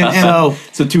 Yeah. So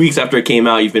So 2 weeks after it came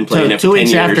out, you've been playing it for 2 10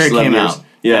 weeks years. after it 11 came years. out.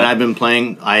 Yeah. And I've been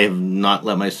playing. I have not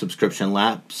let my subscription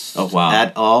lapse. Oh, wow.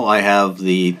 At all. I have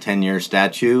the 10-year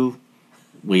statue.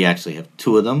 We actually have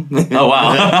 2 of them. Oh,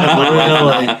 wow.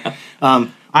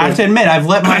 I have to admit, I've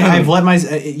let my.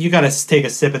 You got to take a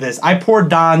sip of this. I poured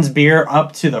Don's beer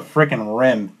up to the frickin'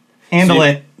 rim. Handle So you-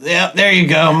 it. Yeah, there you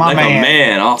go, my Like man. a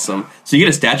man. Awesome. So you get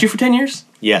a statue for 10 years?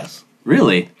 Yes.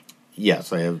 Really?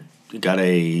 Yes, I have got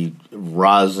a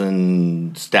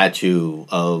rosin statue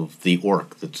of the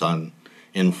orc that's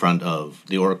in front of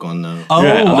the orc on the. Oh,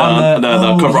 Yeah, on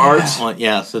the cover yeah. arts?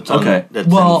 Yes, it's Okay. that's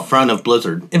Well- in front of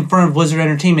Blizzard. In front of Blizzard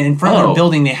Entertainment, in front of Oh. their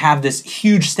building, they have this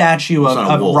huge statue It's on a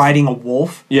of wolf. riding a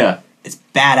wolf. Yeah. It's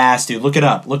badass, dude. Look it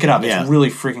up. Look it up. Yeah. It's really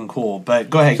freaking cool. But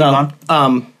go ahead, keep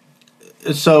on.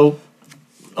 So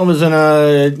I was in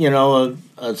a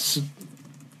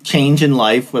change in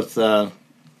life with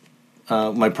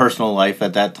my personal life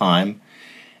at that time,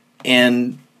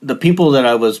 and the people that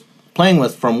I was playing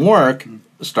with from work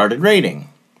started raiding,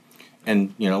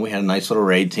 and we had a nice little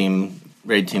raid team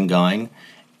going,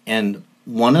 and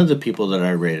one of the people that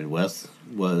I raided with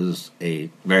was a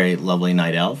very lovely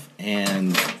night elf,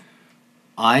 and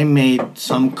I made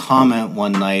some comment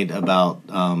one night about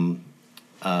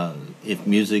if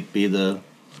music be the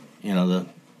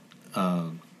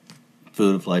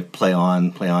food of life, play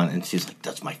on, and she's like,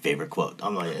 "That's my favorite quote."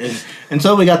 I'm like, and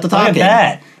so we got to Look at talking.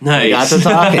 that. Nice. We got to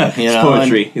talking. It's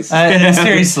poetry.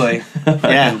 Seriously.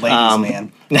 Yeah, Ladies,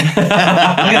 man. Look at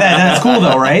that. That's cool,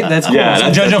 though, right? That's cool. Yeah, so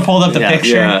that's- Jojo pulled up the yeah,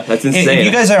 picture. yeah, that's If insane.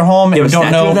 you guys are home You and have a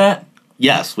don't statue know of that?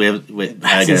 Yes, I got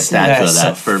a insane. statue of That's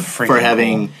that so for freaking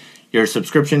having cool. your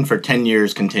subscription for 10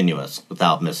 years continuous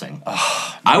without missing.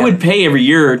 I would pay every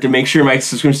year to make sure my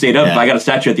subscription stayed up Yeah. if I got a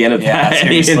statue at the end of Yeah, that.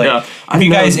 seriously. If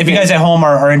you guys at home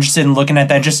are interested in looking at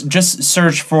that, just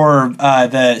search for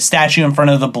the statue in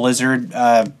front of the Blizzard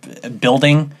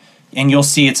building, and you'll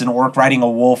see it's an orc riding a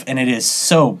wolf, and it is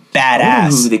so I wonder who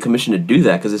badass. they commissioned to do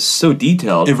that because it's so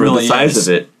detailed It for really the size is.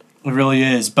 of it. It really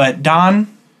is. But Don,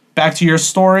 back to your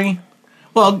story.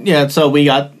 Well, yeah, so we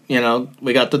got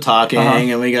the talking,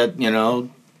 and we got,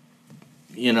 and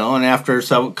after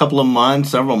several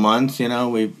months,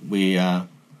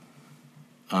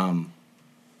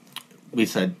 we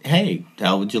said, "Hey,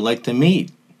 how would you like to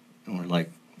meet?" And we're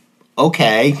like,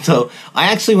 "Okay." So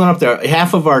I actually went up there.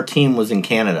 Half of our team was in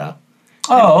Canada.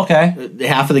 Oh, okay.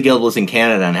 Half of the guild was in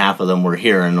Canada, and half of them were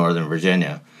here in Northern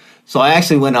Virginia. So I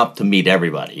actually went up to meet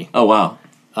everybody. Oh, wow.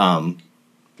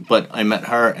 But I met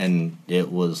her, and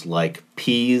it was like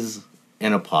peas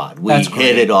in a pod. We That's hit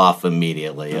great. it off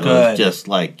immediately. It Good. was just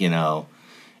like,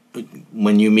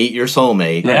 when you meet your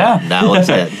soulmate, Yeah. that was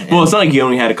it. Well, it's not like you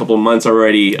only had a couple of months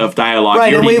already of dialogue.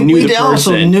 right, You and already we knew the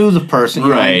also person. knew the person.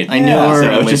 Right. I knew Yeah. her, So it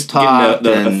and was we just talked.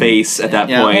 getting the and- face at that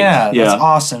Yeah. point. Yeah, that's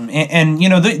awesome. And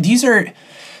these are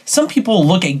some people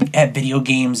look at video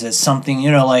games as something,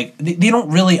 like they don't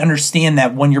really understand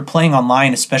that when you're playing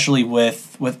online, especially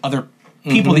with other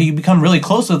people that you become really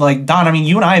close with. Like Don, I mean,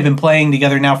 you and I have been playing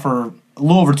together now for a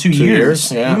little over 2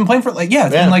 years. yeah. We've been playing for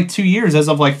it's been like 2 years as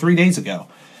of like 3 days ago.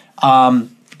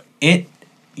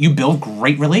 You build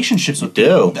great relationships with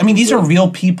people. do. I mean, these are real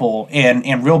people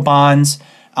and real bonds.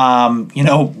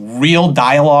 Real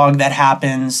dialogue that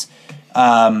happens.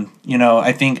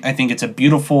 I think it's a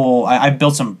beautiful. I've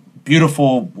built some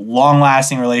beautiful,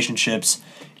 long-lasting relationships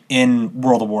in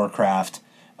World of Warcraft,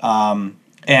 and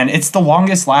it's the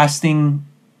longest-lasting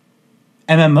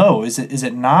MMO. Is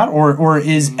it not, or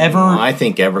is ever? I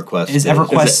think EverQuest Is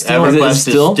EverQuest still- EverQuest is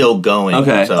it still? is still going.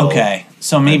 Okay. So Okay,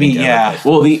 so maybe think yeah. EverQuest-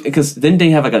 Well, because didn't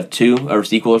they have like a 2 or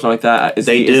sequel or something like that? Is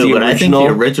They is do, but I think the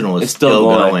original is it's still still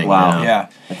going. going, Wow, Yeah.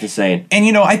 that's insane.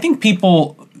 And I think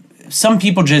some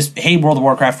people just hate World of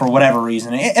Warcraft for whatever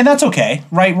reason, and that's okay,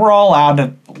 right? We're all allowed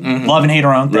to love and hate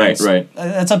our own things. Right.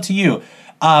 That's up to you.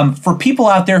 For people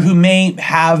out there who may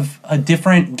have a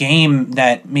different game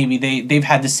that maybe they've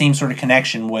had the same sort of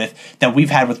connection with that we've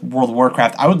had with World of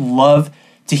Warcraft, I would love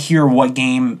to hear what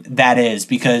game that is,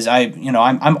 because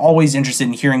I'm always interested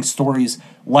in hearing stories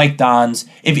like Don's.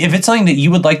 If it's something that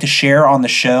you would like to share on the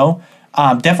show,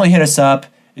 definitely hit us up,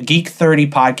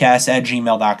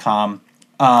 geek30podcast@gmail.com.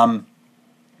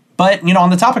 But on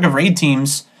the topic of raid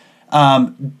teams,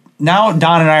 now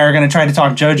Don and I are going to try to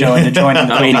talk JoJo into joining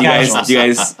the I mean, casuals. do you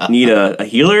guys need a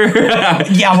healer?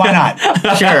 Yeah, why not?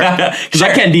 Sure. Because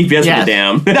I can't DPS with Yes. a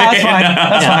damn. No, that's fine.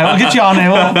 That's fine. We'll get you on there.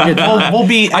 We'll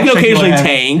be. I can extra occasionally healer heavy.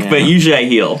 tank, but usually I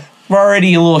heal. We're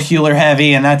already a little healer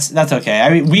heavy, and that's okay.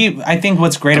 I mean, I think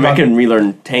what's great I about can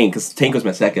relearn tank, because tank was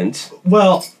my second.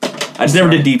 Well, I just never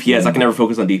did DPS. I can never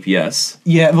focus on DPS.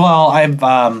 yeah. Well, I've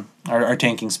our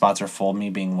tanking spots are full.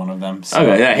 Me being one of them. So.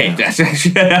 Okay, yeah, hey, that's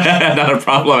actually not a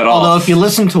problem at all. although if you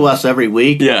listen to us every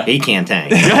week, Yeah. he can't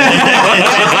tank.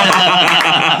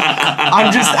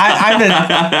 I'm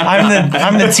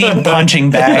the team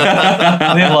punching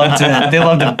bag. They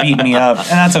love to beat me up, and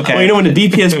that's okay. Well, when the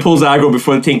DPS pulls aggro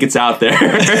before the tank gets out there.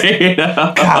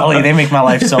 Golly, they make my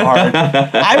life so hard.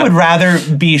 I would rather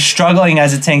be struggling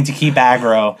as a tank to keep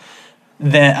aggro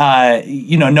than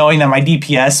knowing that my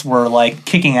DPS were like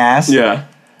kicking ass. Yeah.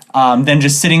 Than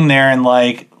just sitting there and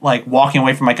like walking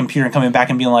away from my computer and coming back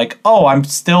and being like, oh, I'm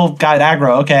still got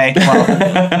aggro. Okay,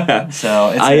 well,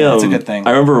 so it's a good thing.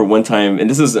 I remember one time, and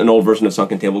this is an old version of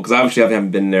Sunken Table, because obviously I haven't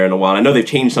been there in a while. I know they've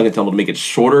changed Sunken Table to make it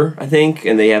shorter, I think,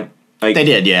 and they have like They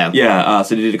did, yeah. Yeah,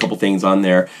 so they did a couple things on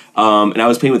there. And I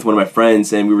was playing with one of my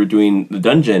friends, and we were doing the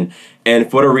dungeon. And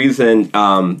for whatever reason,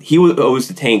 he was always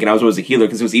the tank, and I was always a healer,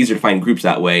 because it was easier to find groups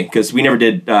that way. Because we never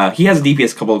did... he has a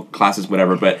DPS couple of classes,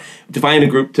 whatever, but to find a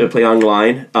group to play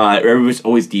online, everybody was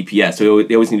always DPS. So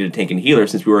they always needed a tank and healer.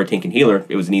 Since we were a tank and healer,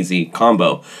 it was an easy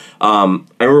combo. I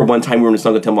remember one time we were in the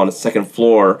Sunken Temple on the second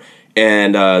floor,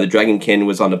 and the Dragonkin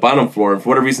was on the bottom floor, and for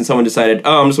whatever reason someone decided,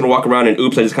 I'm just going to walk around, and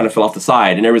oops, I just kind of fell off the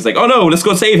side, and everybody's like, oh no, let's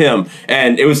go save him,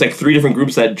 and it was like 3 different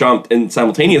groups that jumped in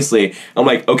simultaneously. I'm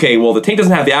like, okay, well the tank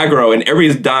doesn't have the aggro, and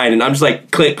everybody's dying, and I'm just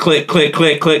like, click, click, click,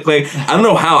 click, click, click. I don't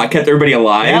know how I kept everybody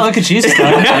alive. Yeah, look at you. All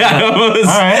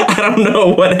right. I don't know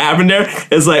what happened there.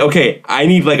 It's like, okay, I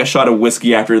need like a shot of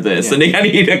whiskey after this, and I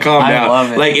need to calm down.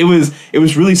 love it. Like it was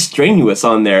really strenuous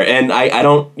on there, and I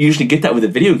don't usually get that with a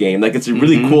video game. Like it's a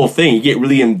really cool thing. You get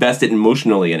really invested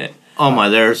emotionally in it. Oh my,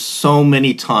 there's so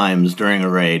many times during a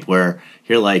raid where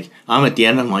you're like, I'm at the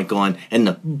end, I'm like going, and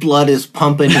the blood is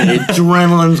pumping, and the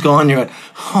adrenaline's going, you're like,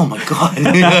 oh my God. It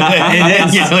is.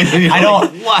 I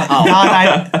don't.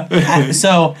 Wow.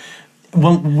 So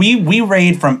when we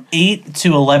raid from 8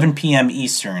 to 11 p.m.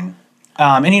 Eastern.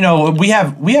 And we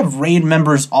have raid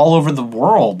members all over the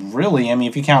world, really. I mean,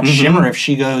 if you count Shimmer, if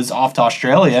she goes off to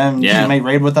Australia, and she may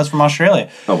raid with us from Australia.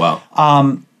 Oh wow.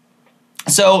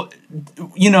 So,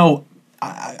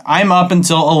 I'm up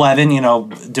until 11,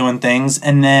 doing things.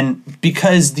 And then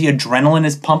because the adrenaline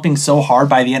is pumping so hard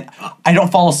by the end, I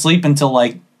don't fall asleep until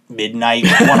like midnight,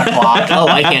 1 o'clock. Oh,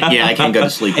 I can't go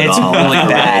to sleep at It's all. really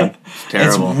bad. It's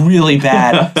terrible. It's really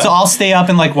bad. So I'll stay up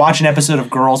and like watch an episode of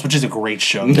Girls, which is a great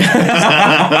show. Which is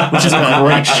a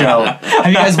great show. Have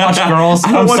you guys watched Girls?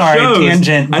 I don't I'm watch sorry, shows.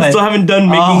 tangent. I but- still haven't done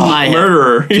Making I have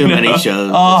Murderer. Too many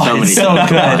shows. Oh, so many it's so shows.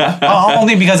 good.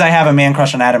 Only because I have a man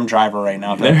crush on Adam Driver right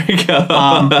now. But, There you go.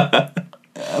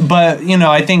 but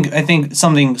I think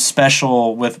something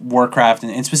special with Warcraft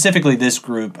and specifically this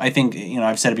group. I think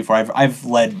I've said it before. I've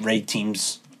led raid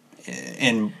teams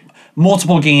in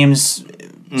multiple games,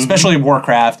 especially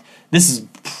Warcraft. This is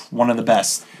one of the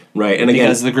best. Right, and again,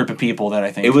 because of the group of people that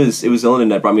I think it was Illidan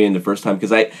that brought me in the first time,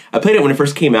 because I played it when it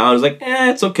first came out. I was like,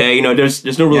 it's okay.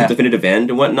 There's no real definitive end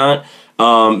and whatnot.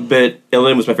 But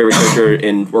Illidan was my favorite character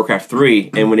in Warcraft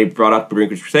 3, and when they brought out the Burning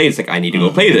Crusade, it's like, I need to go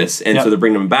play this. And so they're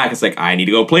bringing them back. It's like, I need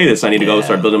to go play this. I need to go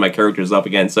start building my characters up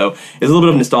again. So it's a little bit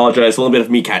of nostalgia. It's a little bit of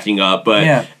me catching up.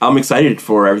 But I'm excited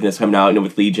for everything that's coming out,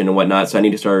 with Legion and whatnot. So I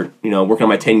need to start, working on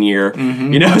my 10-year,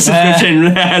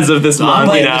 subscription as of this month.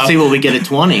 Let's see what we get at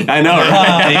 20. I know,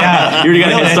 right? Yeah, You already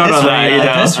got to head start on that.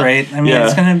 At this rate, I mean,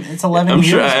 it's 11 I'm years,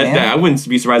 sure. man. I wouldn't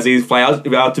be surprised if they fly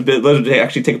out to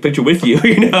actually take a picture with you, or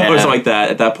something like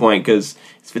that at that point, because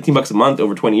it's $15 a month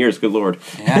over 20 years. Good Lord.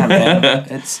 Yeah, man.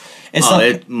 It's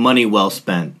money well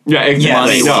spent. Yeah,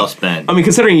 exactly. Money well spent. I mean,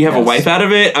 considering you have a wife out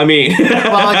of it, I mean,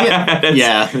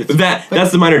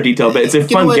 that's the minor detail, but it's a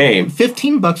fun game.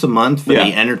 $15 a month for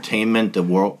the entertainment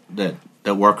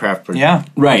that Warcraft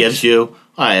gives you.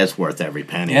 It's worth every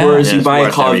penny. Yeah. Whereas you buy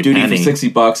a Call of Duty for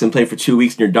 $60 and play for 2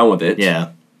 weeks and you're done with it.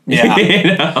 Yeah.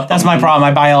 Yeah. That's my problem.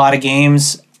 I buy a lot of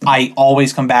games. I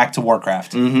always come back to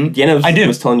Warcraft. Deanna I do.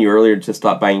 was telling you earlier to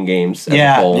stop buying games as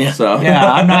Yeah. a whole. Yeah. So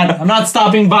Yeah, I'm not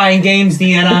stopping buying games,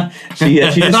 Deanna. she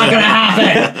It's just, not gonna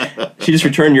happen. she just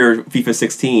returned your FIFA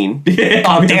 16.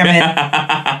 Oh damn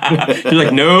it! She's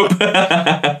like, nope.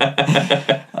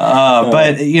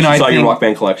 But you know, I I saw think your Rock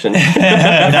Band collection. that's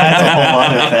a whole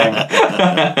other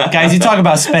thing. Guys, you talk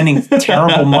about spending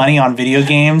terrible money on video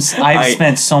games. I've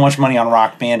spent so much money on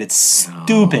Rock Band. It's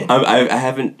stupid. I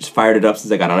haven't fired it up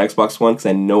since I got on Xbox One because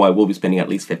I know I will be spending at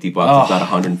least $50, if not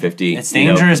 150. It's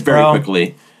dangerous, very bro.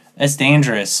 quickly. It's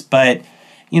dangerous. But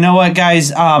you know what,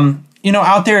 guys? You know,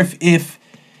 out there, if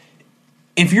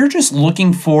you're just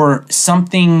looking for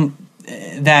something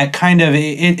that kind of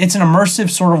it's an immersive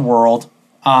sort of world.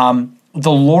 The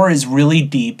lore is really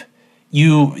deep.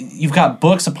 You've got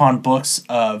books upon books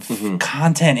of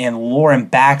content and lore and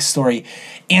backstory,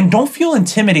 and don't feel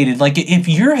intimidated. Like if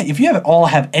you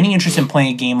have any interest in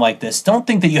playing a game like this, don't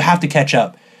think that you have to catch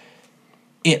up.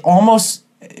 It almost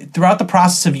throughout the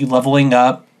process of you leveling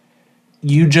up,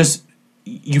 you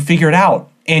figure it out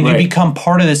and you Right. become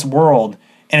part of this world.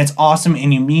 And it's awesome,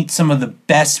 and you meet some of the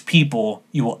best people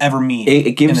you will ever meet.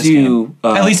 It gives in this you,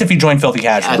 game. At least if you join Filthy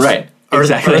Casuals. Right.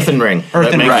 Exactly. Earthen Ring.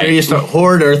 Earthen Make Ring. sure you start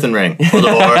Horde Earthen Ring for the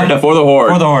Horde. For the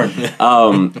Horde. Or the Horde.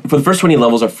 For the first 20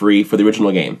 levels are free for the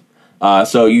original game.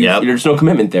 So there's no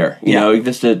commitment there, you know,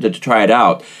 just to try it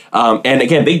out. And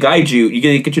again, they guide you. You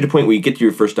get you to the point where you get to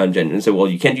your first dungeon and say, well,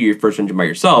 you can't do your first dungeon by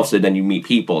yourself. So then you meet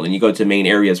people and you go to main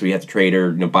areas where you have to trade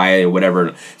or buy or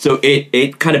whatever. So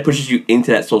it kind of pushes you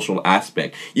into that social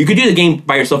aspect. You could do the game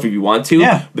by yourself if you want to,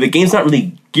 but the game's not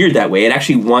really geared that way. It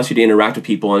actually wants you to interact with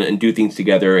people and do things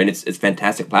together, and it's a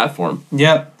fantastic platform.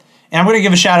 Yep. And I'm going to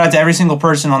give a shout out to every single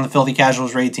person on the Filthy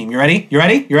Casuals raid team. You ready? You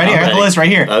ready? I got ready. the list right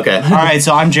here. Okay. All right,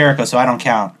 so I'm Jericho, so I don't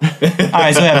count. All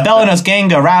right, so we have Belanos,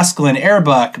 Ganga, Rascalin,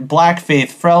 Airbuck,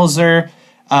 Blackfaith, Frelzer,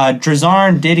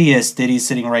 Drazarn, Didius. Didius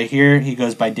sitting right here. He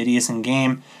goes by Didius in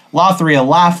game. Lothria,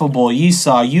 Laughable,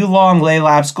 Ysaw, Yulong,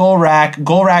 Laylaps, Golrak.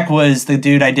 Golrak was the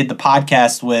dude I did the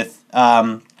podcast with.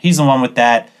 He's the one with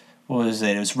that. What was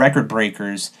it? It was Record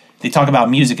Breakers. They talk about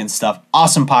music and stuff.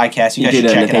 Awesome podcast. You guys should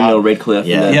check it Nathaniel out. Radcliffe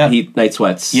Yeah. and Yep. Heat Night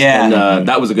Sweats. Yeah. And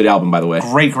that was a good album, by the way.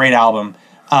 Great album.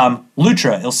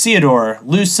 Lutra, Ilseador,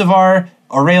 Lucivar,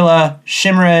 Aurela,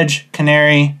 Shimrej,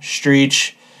 Canary,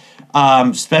 Streech.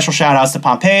 Special shout outs to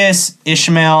Pompeius,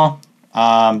 Ishmael,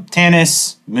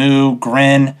 Tanis, Moo,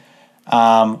 Grin.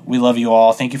 We love you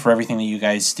all. Thank you for everything that you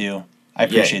guys do. I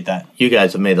appreciate that. You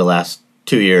guys have made the last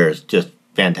 2 years just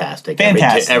fantastic.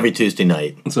 Fantastic. Every Tuesday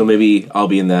night. So maybe I'll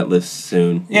be in that list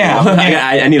soon. Yeah. You know?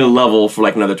 I need a level for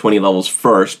like another 20 levels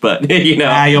first, but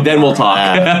you'll then be we'll talk.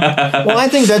 Well, I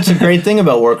think that's a great thing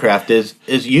about Warcraft is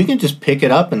you can just pick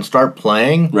it up and start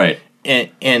playing. Right.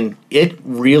 And it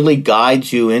really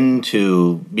guides you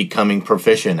into becoming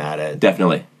proficient at it.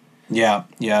 Definitely. Yeah.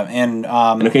 And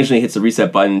occasionally it hits the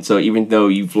reset button, so even though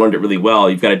you've learned it really well,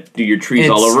 you've got to do your trees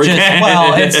all over again.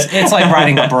 Well, it's like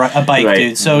riding a bike, Right.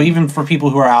 dude. So even for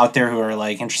people who are out there who are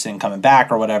like interested in coming back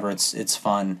or whatever, it's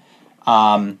fun.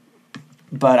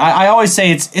 But I always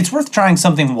say it's worth trying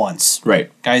something once, Right.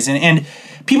 guys. And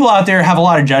people out there have a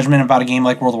lot of judgment about a game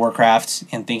like World of Warcraft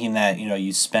and thinking that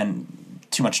you spend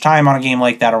too much time on a game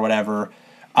like that or whatever.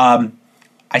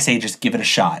 I say just give it a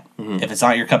shot. Mm-hmm. If it's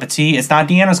not your cup of tea, it's not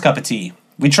Deanna's cup of tea.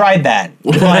 We tried that.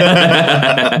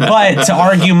 But to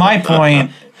argue my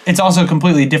point, it's also a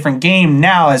completely different game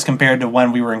now as compared to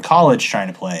when we were in college trying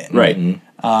to play it. Right.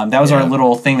 That was our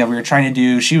little thing that we were trying to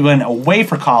do. She went away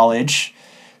for college,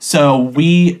 so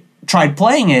we tried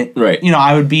playing it. Right.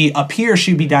 I would be up here,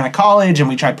 she'd be down at college, and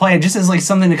we tried playing it just as like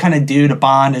something to kind of do to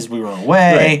bond as we were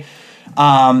away. Right.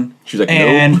 She was like,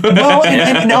 And no. no,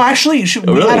 and no, actually,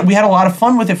 really? we had a lot of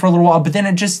fun with it for a little while. But then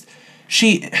it was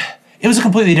a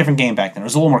completely different game back then. It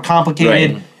was a little more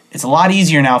complicated. Right. It's a lot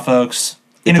easier now, folks.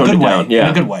 In a toned good it way. down, yeah.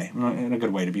 In a good way. In a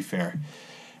good way, to be fair.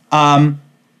 Now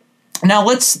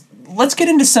let's get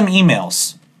into some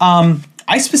emails.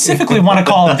 I specifically want to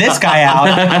call this guy out.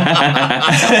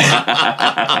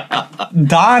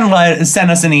 Don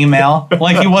sent us an email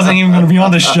like he wasn't even going to be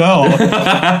on the show.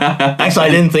 Actually, I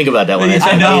didn't think about that one. I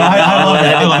know. I love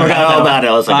that. I forgot all about it.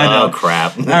 I was like, I know. oh,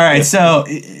 crap. All right, so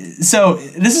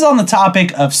this is on the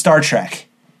topic of Star Trek.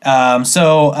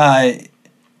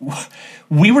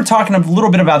 We were talking a little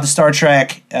bit about the Star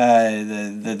Trek,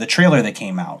 the trailer that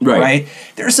came out, right?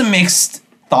 There's some mixed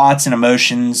thoughts and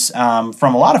emotions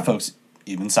from a lot of folks.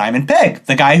 Even Simon Pegg,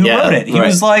 the guy who wrote it, he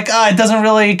was like, it doesn't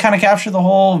really kind of capture the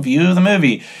whole view of the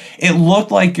movie. It looked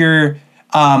like your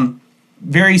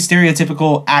very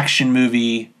stereotypical action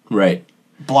movie. Right.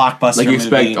 blockbuster Like you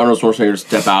expect movie. Arnold Schwarzenegger to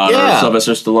step out, Yeah. or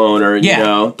Sylvester Stallone, or Yeah. you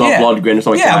know, Dolph Yeah. Lundgren, or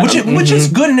something Yeah, like that. which is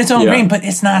good in its own Yeah. vein, but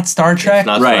it's not Star Trek. It's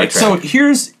not Right. Star Trek.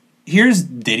 So here's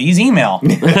Diddy's email. All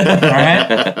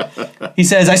right. He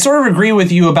says, I sort of agree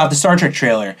with you about the Star Trek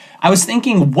trailer. I was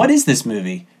thinking, what is this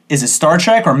movie? Is it Star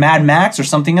Trek or Mad Max or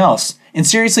something else? And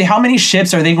seriously, how many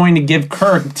ships are they going to give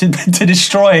Kirk to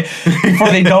destroy before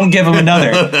they don't give him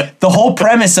another? The whole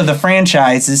premise of the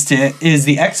franchise is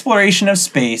the exploration of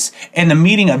space and the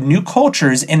meeting of new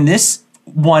cultures, and this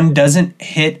one doesn't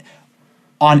hit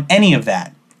on any of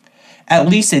that. At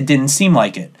least it didn't seem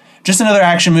like it. Just another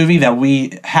action movie that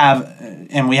we have,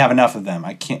 and we have enough of them.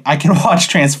 I can watch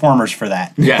Transformers for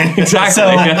that. Yeah, exactly. So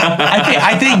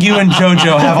I think you and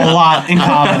JoJo have a lot in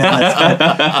common in this.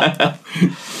 But,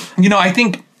 you know, I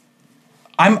think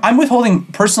I'm withholding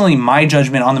personally my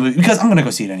judgment on the movie because I'm going to go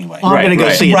see it anyway. I'm going to go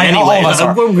right. see it Right, all anyway. of us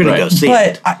are. We're going to Right. go see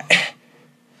But it.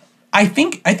 I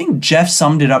think Jeff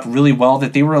summed it up really well.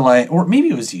 That they were like, or maybe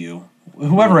it was you,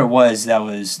 whoever it was. That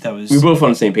was. We were both on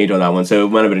the same page on that one, so it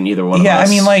might have been either one of us. Yeah, I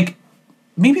mean, like,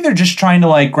 maybe they're just trying to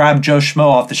like grab Joe Schmo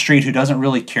off the street who doesn't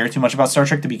really care too much about Star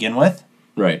Trek to begin with.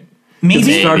 right.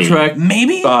 Maybe. Star Trek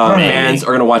Maybe. fans are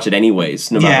going to watch it anyways,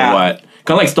 no matter Yeah. what.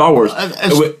 Kind of like Star Wars.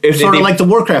 It's sort of like the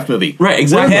Warcraft movie. Right,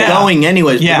 exactly. We're Yeah. going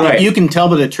anyways. Yeah. But Right. you can tell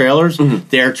by the trailers,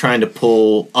 they're trying to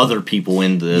pull other people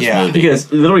into this Yeah. movie.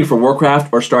 Because literally for Warcraft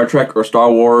or Star Trek or Star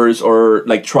Wars or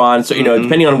like Tron, so you know,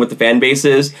 depending on what the fan base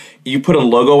is, you put a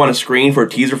logo on a screen for a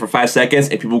teaser for 5 seconds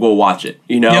and people go watch it.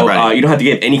 You know, Yeah, right. You don't have to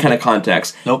give any kind of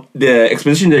context. Nope. The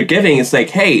exposition they're giving is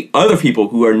like, hey, other people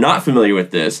who are not familiar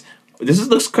with this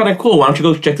looks kind of cool. Why don't you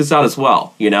go check this out as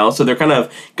well? You know, so they're kind of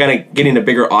getting a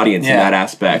bigger audience in Yeah. that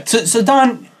aspect. So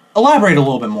Don, elaborate a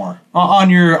little bit more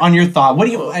on your thought. What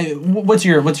do you? What's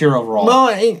your overall? Well,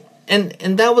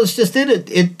 and that was just it.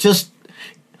 It just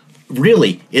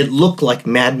really it looked like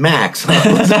Mad Max. That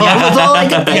was all I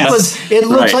could think Yes. was it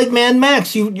looks Right. like Mad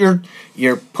Max.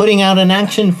 You're putting out an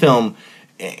action film.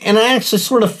 And I actually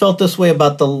sort of felt this way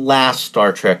about the last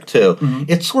Star Trek too.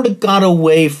 It sort of got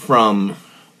away from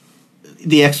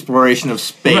the exploration of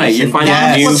space. Right, you're and finding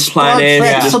that's new what Star planets,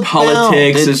 Trek's there's about.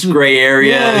 politics, It's- there's gray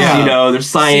areas, Yeah. you know, there's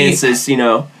science, See, there's, you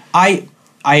know. I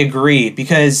agree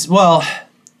because I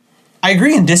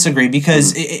agree and disagree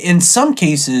because in some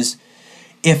cases,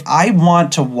 if I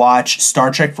want to watch Star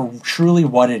Trek for truly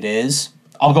what it is,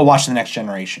 I'll go watch The Next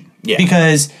Generation. Yeah.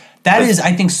 Because that is,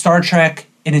 I think, Star Trek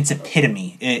in its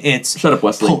epitome. It's Shut up,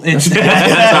 Wesley. It's Sorry,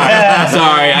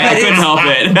 I couldn't help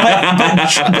it.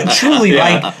 but truly,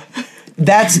 Yeah. like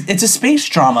it's a space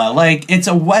drama. Like it's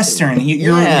a western.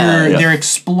 Yeah. They're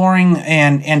exploring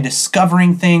and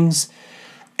discovering things.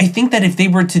 I think that if they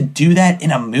were to do that in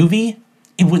a movie,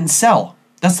 it wouldn't sell.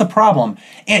 That's the problem.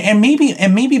 And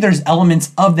maybe there's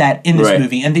elements of that in this Right.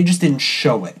 movie, and they just didn't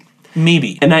show it.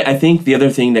 Maybe. And I think the other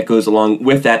thing that goes along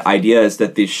with that idea is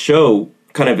that the show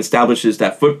kind of establishes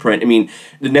that footprint. I mean,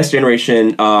 the Next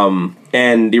Generation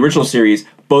and the original series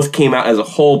both came out as a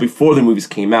whole before the movies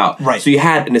came out. Right. So you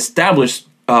had an established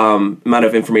amount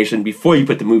of information before you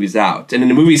put the movies out. And in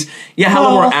the movies, have a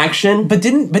little more action. But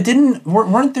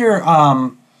weren't there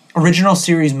original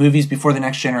series movies before the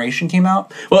Next Generation came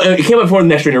out? Well, it came out before the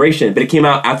Next Generation, but it came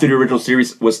out after the original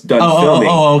series was done filming.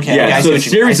 Okay. Yeah, I see so the what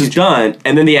you mean. I series see is what you mean. done,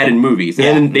 and then they added movies. And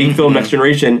then they filmed Next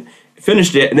Generation,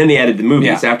 finished it, and then they added the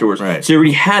movies Yeah. afterwards. Right. So you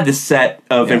already had this set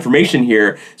of information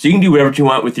here, so you can do whatever you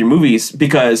want with your movies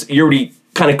because you already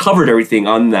kind of covered everything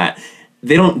on that.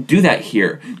 They don't do that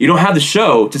here. You don't have the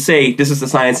show to say, this is the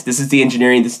science, this is the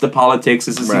engineering, this is the politics,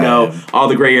 this is, you know, Right. all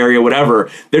the gray area, whatever.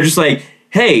 They're just like,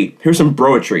 hey, here's some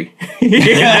broetry.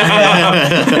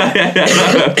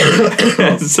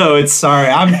 So it's Sorry,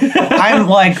 I'm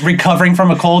like recovering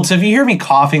from a cold. So if you hear me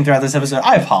coughing throughout this episode,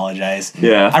 I apologize.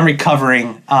 Yeah. I'm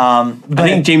recovering. But I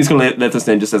think Jamie's gonna let this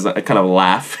in just as a kind of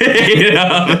laugh. You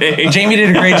know? Jamie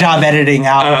did a great job editing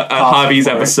out A hobbies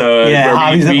for it. episode. Yeah, where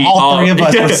hobbies. All three of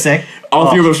us were sick. All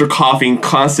three of us were coughing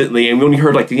constantly, and we only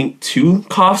heard like I think 2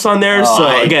 coughs on there. so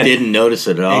I again, didn't notice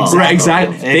it at all. Exactly. right,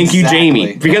 exactly. Thank you, Jamie.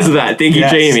 Exactly. Because of that, thank you,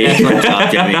 Yes. Jamie. That's what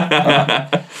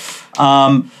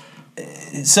I'm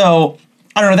Jimmy. So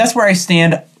I don't know. That's where I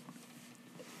stand.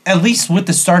 At least with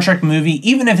the Star Trek movie,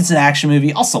 even if it's an action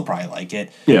movie, I'll still probably like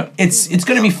it. Yeah. It's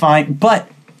going to be fine. But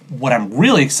what I'm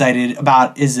really excited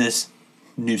about is this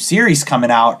new series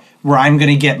coming out where I'm going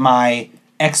to get my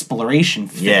exploration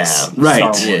fix. Yeah, of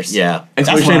right. Star Wars. Yeah. That's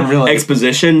what Exposition, I'm really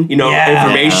exposition, you know, Yeah.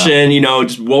 information, you know,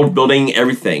 just world building,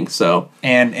 everything. So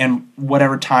and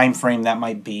whatever time frame that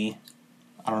might be.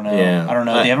 I don't know. Yeah. I don't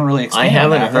know. They haven't really I explained.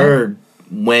 haven't that, heard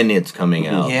when it's coming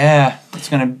out. Yeah. it's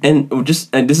gonna. And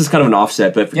this is kind of an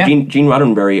offset, but Yeah. Gene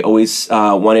Roddenberry always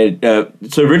wanted.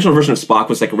 So the original version of Spock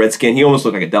was like a red skin. He almost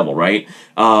looked like a devil, right?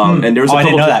 And there was I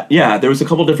didn't know that. Yeah, there was a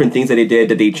couple different things that they did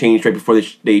that they changed right before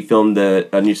they filmed the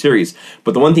new series.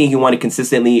 But the one thing he wanted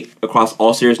consistently across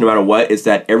all series, no matter what, is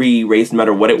that every race, no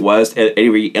matter what it was,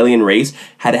 every alien race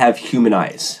had to have human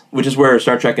eyes, which is where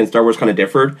Star Trek and Star Wars kind of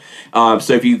differed.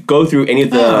 So if you go through any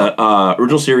of the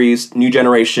original series, New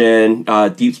Generation,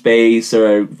 Deep Space,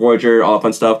 or Voyager, all that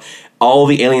fun stuff, all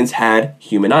the aliens had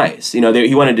human eyes. You know,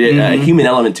 he wanted a human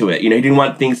element to it. You know, he didn't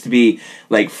want things to be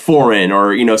like foreign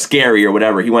or, you know, scary or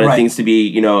whatever. He wanted things to be,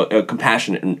 you know,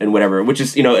 compassionate and whatever, which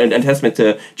is, you know, a testament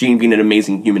to Gene being an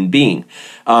amazing human being.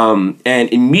 And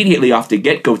immediately off the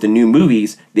get-go with the new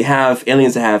movies, they have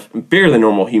aliens that have bigger than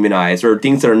normal human eyes, or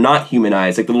things that are not human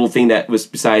eyes, like the little thing that was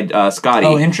beside Scotty.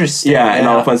 Oh, interesting. Yeah, and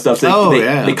all the fun stuff. So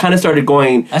they kind of started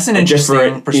going That's an a interesting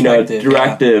different, perspective,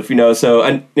 directive. You know, so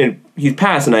and he's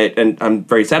passed, and I'm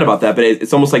very sad about that. But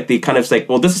it's almost like they kind of like,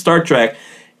 well, this is Star Trek,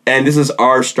 and this is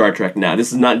our Star Trek now.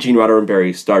 This is not Gene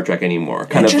Roddenberry's Star Trek anymore.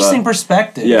 Interesting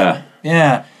perspective. Yeah.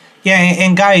 Yeah. Yeah,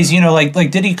 and guys, you know,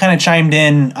 like Diddy kind of chimed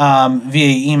in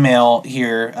via email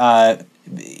here.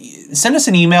 Send us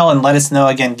an email and let us know,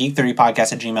 again,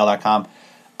 geek30podcast@gmail.com.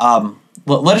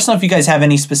 Let us know if you guys have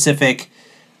any specific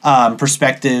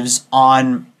perspectives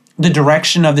on the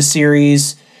direction of the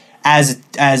series as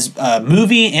a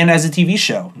movie and as a TV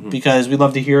show, because we'd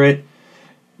love to hear it.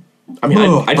 I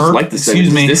mean, I just like this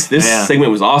segment. This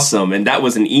segment was awesome, and that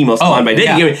was an email spawned by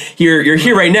Diddy. You're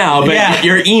here right now, but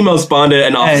your email spawned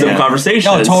an awesome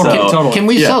conversation. Oh, totally. Can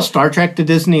we sell Star Trek to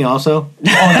Disney also? Oh,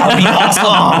 that would be awesome.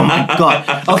 Oh my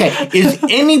god. Okay, is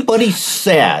anybody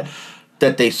sad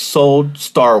that they sold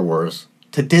Star Wars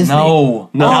to Disney? No.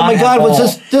 Oh my god,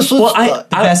 was this was the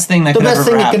best thing that could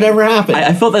ever happen.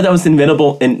 I felt that was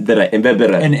inevitable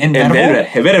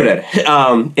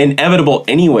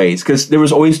anyways, because there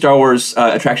was always Star Wars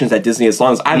attractions at Disney as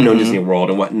long as I've known Disney World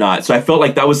and whatnot. So I felt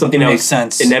like that was something that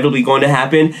was inevitably going to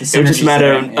happen. It was just a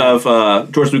matter of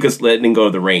George Lucas letting go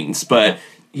of the reins. But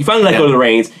he finally let go of the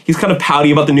reins. He's kind of pouty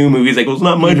about the new movies. Like, well, it's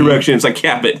not my direction. It's like,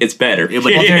 yeah, but it's better.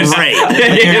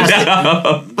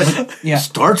 But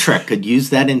Star Trek could use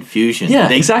that infusion. Yeah,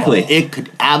 exactly. It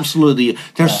could absolutely.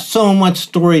 There's so much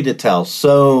story to tell.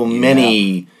 So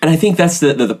many. And I think that's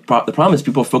the problem is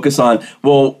people focus on,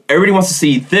 well, everybody wants to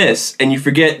see this, and you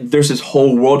forget there's this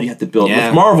whole world you have to build. Yeah.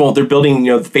 With Marvel, they're building,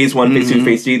 you know, phase 1, phase 2,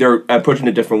 phase 3. They're approaching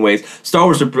it different ways. Star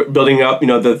Wars are building up, you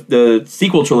know, the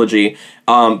sequel trilogy,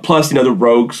 plus, you know, the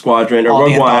Rogue Squadron or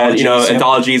Rogue One, you know,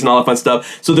 anthologies and all that fun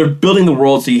stuff. So they're building the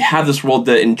world so you have this world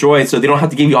to enjoy, so they don't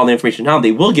have to give you all the information now.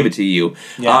 They will give it to you.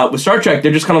 Yeah. With Star Trek,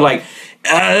 they're just kind of like,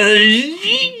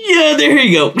 yeah, there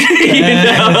you go.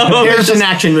 Here's an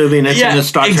action movie and it's in the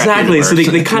Star Trek universe. So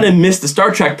they kind of missed the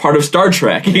Star Trek part of Star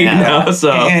Trek, you know?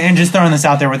 So and just throwing this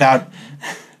out there without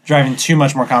driving too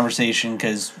much more conversation,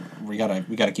 because we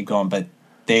gotta keep going. But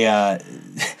they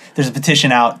there's a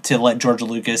petition out to let George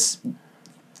Lucas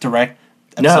direct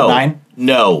episode 9.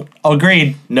 No. Oh,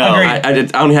 agreed. No.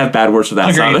 Agreed. I only have bad words for that.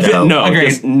 Agreed. So no. Agreed.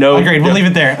 Just no. Agreed. We'll leave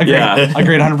it there. Agreed. Yeah.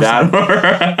 Agreed.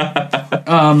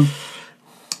 100%.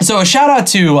 So a shout out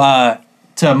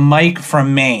to Mike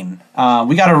from Maine.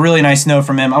 We got a really nice note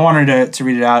from him. I wanted to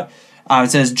read it out.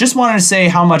 It says, just wanted to say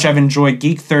how much I've enjoyed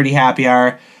Geek 30 Happy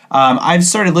Hour. I've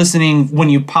started listening when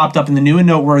you popped up in the new and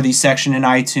noteworthy section in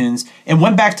iTunes, and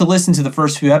went back to listen to the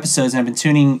first few episodes, and I've been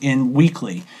tuning in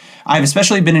weekly. I've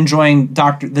especially been enjoying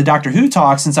the Doctor Who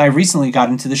talk since I recently got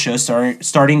into the show,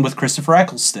 starting with Christopher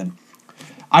Eccleston.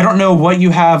 I don't know what you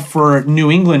have for New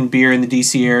England beer in the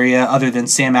DC area other than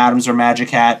Sam Adams or Magic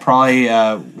Hat. Probably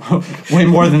way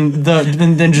more than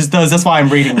just those. That's why I'm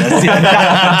reading this.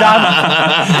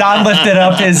 Yeah, Don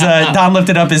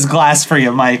lifted up his glass for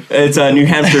you, Mike. It's a New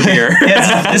Hampshire beer.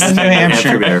 This is New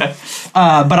Hampshire beer.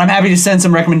 But I'm happy to send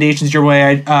some recommendations your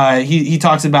way. He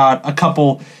talks about a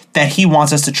couple that he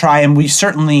wants us to try, and we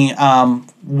certainly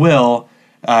will,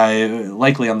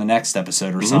 likely on the next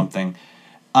episode or something.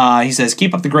 He says,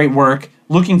 keep up the great work.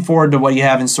 Looking forward to what you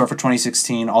have in store for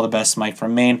 2016. All the best, Mike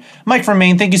from Maine. Mike from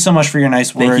Maine, thank you so much for your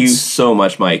nice words. Thank you so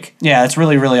much, Mike. Yeah, it's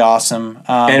really, really awesome.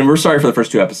 And we're sorry for the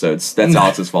first 2 episodes. That's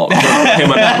Alex's fault. Him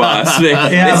on the bus.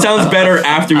 It sounds better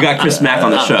after we got Chris Mack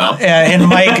on the show. And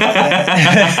Mike,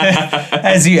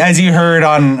 as you heard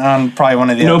on probably one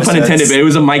of the episodes. No pun intended, but it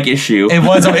was a Mike issue. It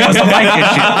was a Mike issue.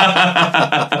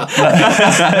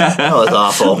 That was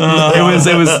awful.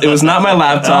 It was not my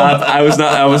laptop. I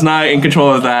was not in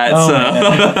control of that. Oh, so.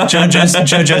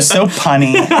 JoJo's so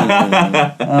punny.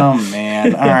 Oh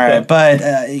man! All right, but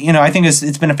I think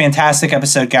it's been a fantastic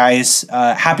episode, guys.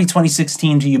 Happy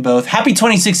 2016 to you both. Happy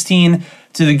 2016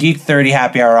 to the Geek 30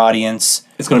 Happy Hour audience.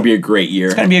 It's going to be a great year.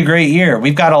 It's going to be a great year.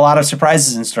 We've got a lot of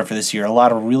surprises in store for this year. A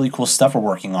lot of really cool stuff we're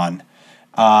working on.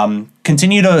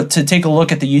 Continue to take a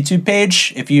look at the YouTube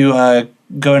page. If you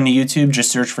go into YouTube, just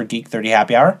search for Geek 30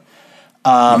 Happy Hour.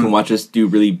 You can watch us do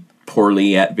really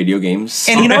poorly at video games.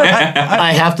 And you know what?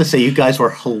 I have to say, you guys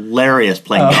were hilarious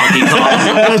playing Donkey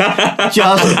Kong.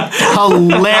 Just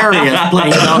hilarious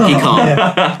playing Donkey Kong.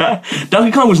 Yeah.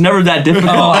 Donkey Kong was never that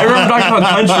difficult. I remember Donkey Kong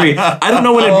Country. I don't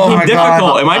know when it became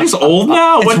difficult. Am I just old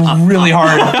now? It's really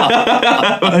hard.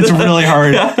 It's really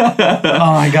hard.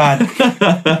 Oh my god.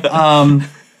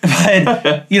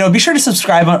 But be sure to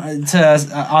subscribe to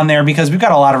us on there because we've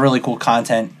got a lot of really cool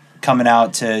content coming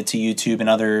out to YouTube and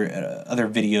other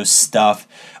video stuff,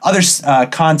 other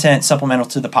content supplemental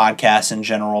to the podcast in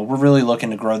general. We're really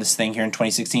looking to grow this thing here in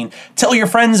 2016. Tell your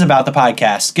friends about the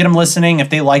podcast. Get them listening.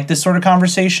 If they like this sort of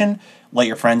conversation, let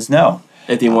your friends know.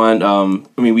 If they want,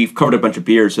 we've covered a bunch of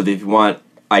beers, so if you want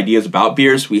ideas about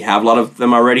beers, we have a lot of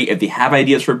them already. If they have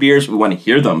ideas for beers, we want to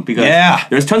hear them because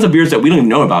there's tons of beers that we don't even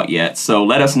know about yet. So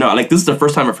let us know. Like, this is the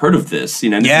first time I've heard of this.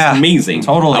 This is amazing.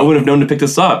 Totally. I would have known to pick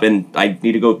this up, and I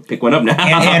need to go pick one up now.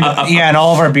 and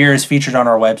all of our beer is featured on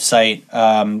our website.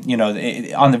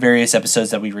 On the various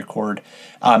episodes that we record,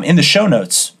 in the show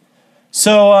notes.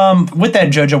 So with that,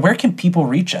 JoJo, where can people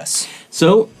reach us?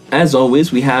 So, as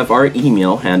always, we have our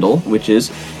email handle, which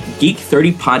is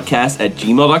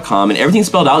geek30podcast@gmail.com, and everything's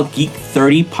spelled out,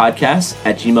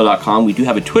 geek30podcast@gmail.com. We do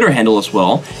have a Twitter handle as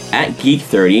well,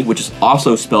 @geek30, which is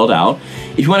also spelled out.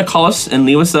 If you want to call us and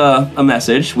leave us a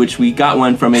message, which we got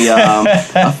one from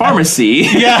a pharmacy.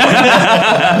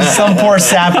 Yeah. Some poor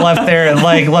sap left there and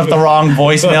left the wrong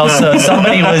voicemail, so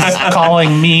somebody was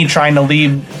calling me trying to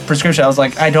leave prescription. I was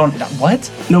like,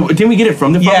 what? No, didn't we get it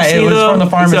from the pharmacy? Yeah, it was from the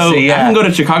pharmacy. So yeah. I can go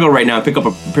to Chicago right now and pick up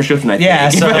a prescription, I think. Yeah,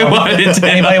 so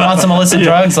anybody wants some illicit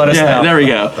drugs, let us know. There we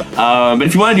go. But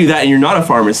if you want to do that and you're not a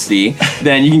pharmacy,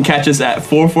 then you can catch us at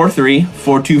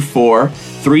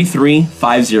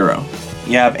 443-424-3350.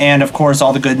 Yep, and of course,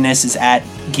 all the goodness is at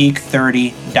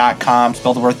geek30.com.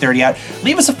 Spell the word 30 out.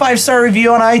 Leave us a 5-star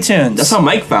review on iTunes. That's how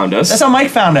Mike found us.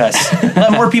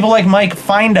 Let more people like Mike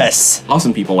find us.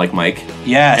 Awesome people like Mike.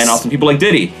 Yes. And awesome people like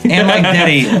Diddy. And like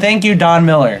Diddy. Thank you, Don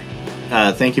Miller.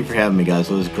 Thank you for having me, guys.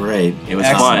 It was great. It was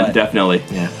Excellent. fun, definitely.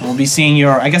 Yeah. We'll be seeing you,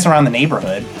 I guess, around the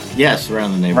neighborhood. Yes,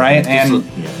 around the neighborhood. Right? And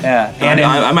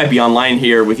I might be online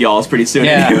here with y'all pretty soon.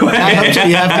 Yeah. Anyway.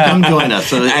 You have to come join us.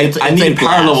 So I need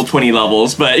power level 20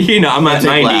 levels, but I'm at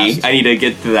 90. I need to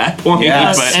get to that point.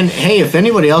 Yes. But And hey, if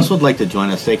anybody else would like to join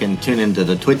us, they can tune into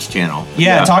the Twitch channel.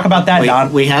 Yeah, talk about that,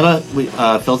 Don. We have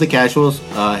Filthy Casuals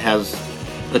has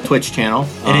a Twitch channel.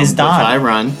 It is Don. Which I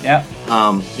run. Yep.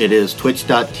 It is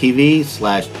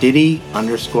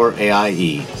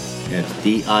twitch.tv/Diddy_AIE. It's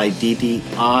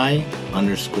DIDDI_AIE. I'm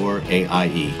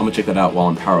gonna check that out while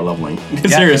I'm power leveling.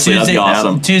 Seriously, that'd be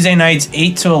awesome. Tuesday nights,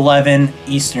 8 to 11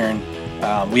 Eastern.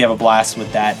 We have a blast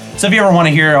with that. So if you ever want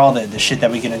to hear all the shit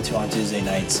that we get into on Tuesday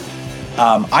nights,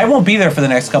 I won't be there for the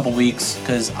next couple weeks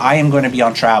because I am going to be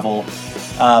on travel.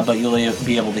 But you'll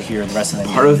be able to hear the rest of the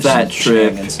Part of that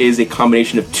trip is a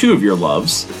combination of two of your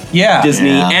loves. Yeah.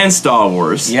 Disney and Star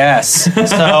Wars. Yes.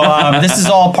 So this is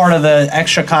all part of the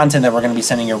extra content that we're going to be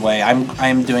sending your way.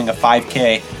 I'm doing a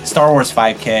 5K, Star Wars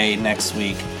 5K next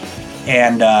week.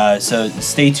 And so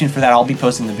stay tuned for that. I'll be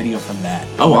posting the video from that.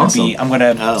 Awesome. I'm going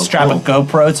to strap a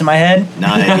GoPro to my head.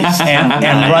 Nice.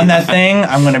 and run that thing.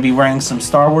 I'm going to be wearing some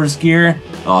Star Wars gear.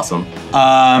 Awesome.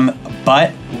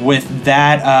 But with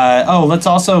that, let's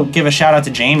also give a shout out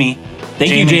to Jamie.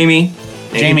 Thank you, Jamie.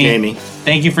 Jamie.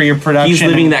 Thank you for your production. He's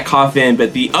living that coffin,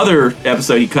 but the other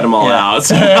episode he cut them all out.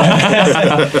 So.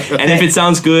 And if it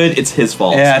sounds good, it's his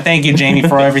fault. Yeah, thank you, Jamie,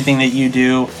 for everything that you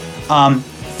do.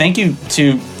 Thank you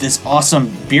to this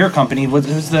awesome beer company.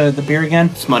 Who's the beer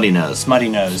again? Smutty Nose. Smutty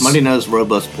Nose. Smutty Nose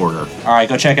Robust Porter. All right,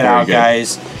 go check it out, good.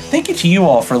 guys. Thank you to you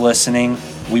all for listening.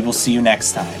 We will see you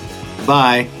next time.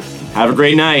 Bye. Have a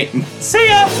great night. See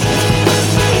ya!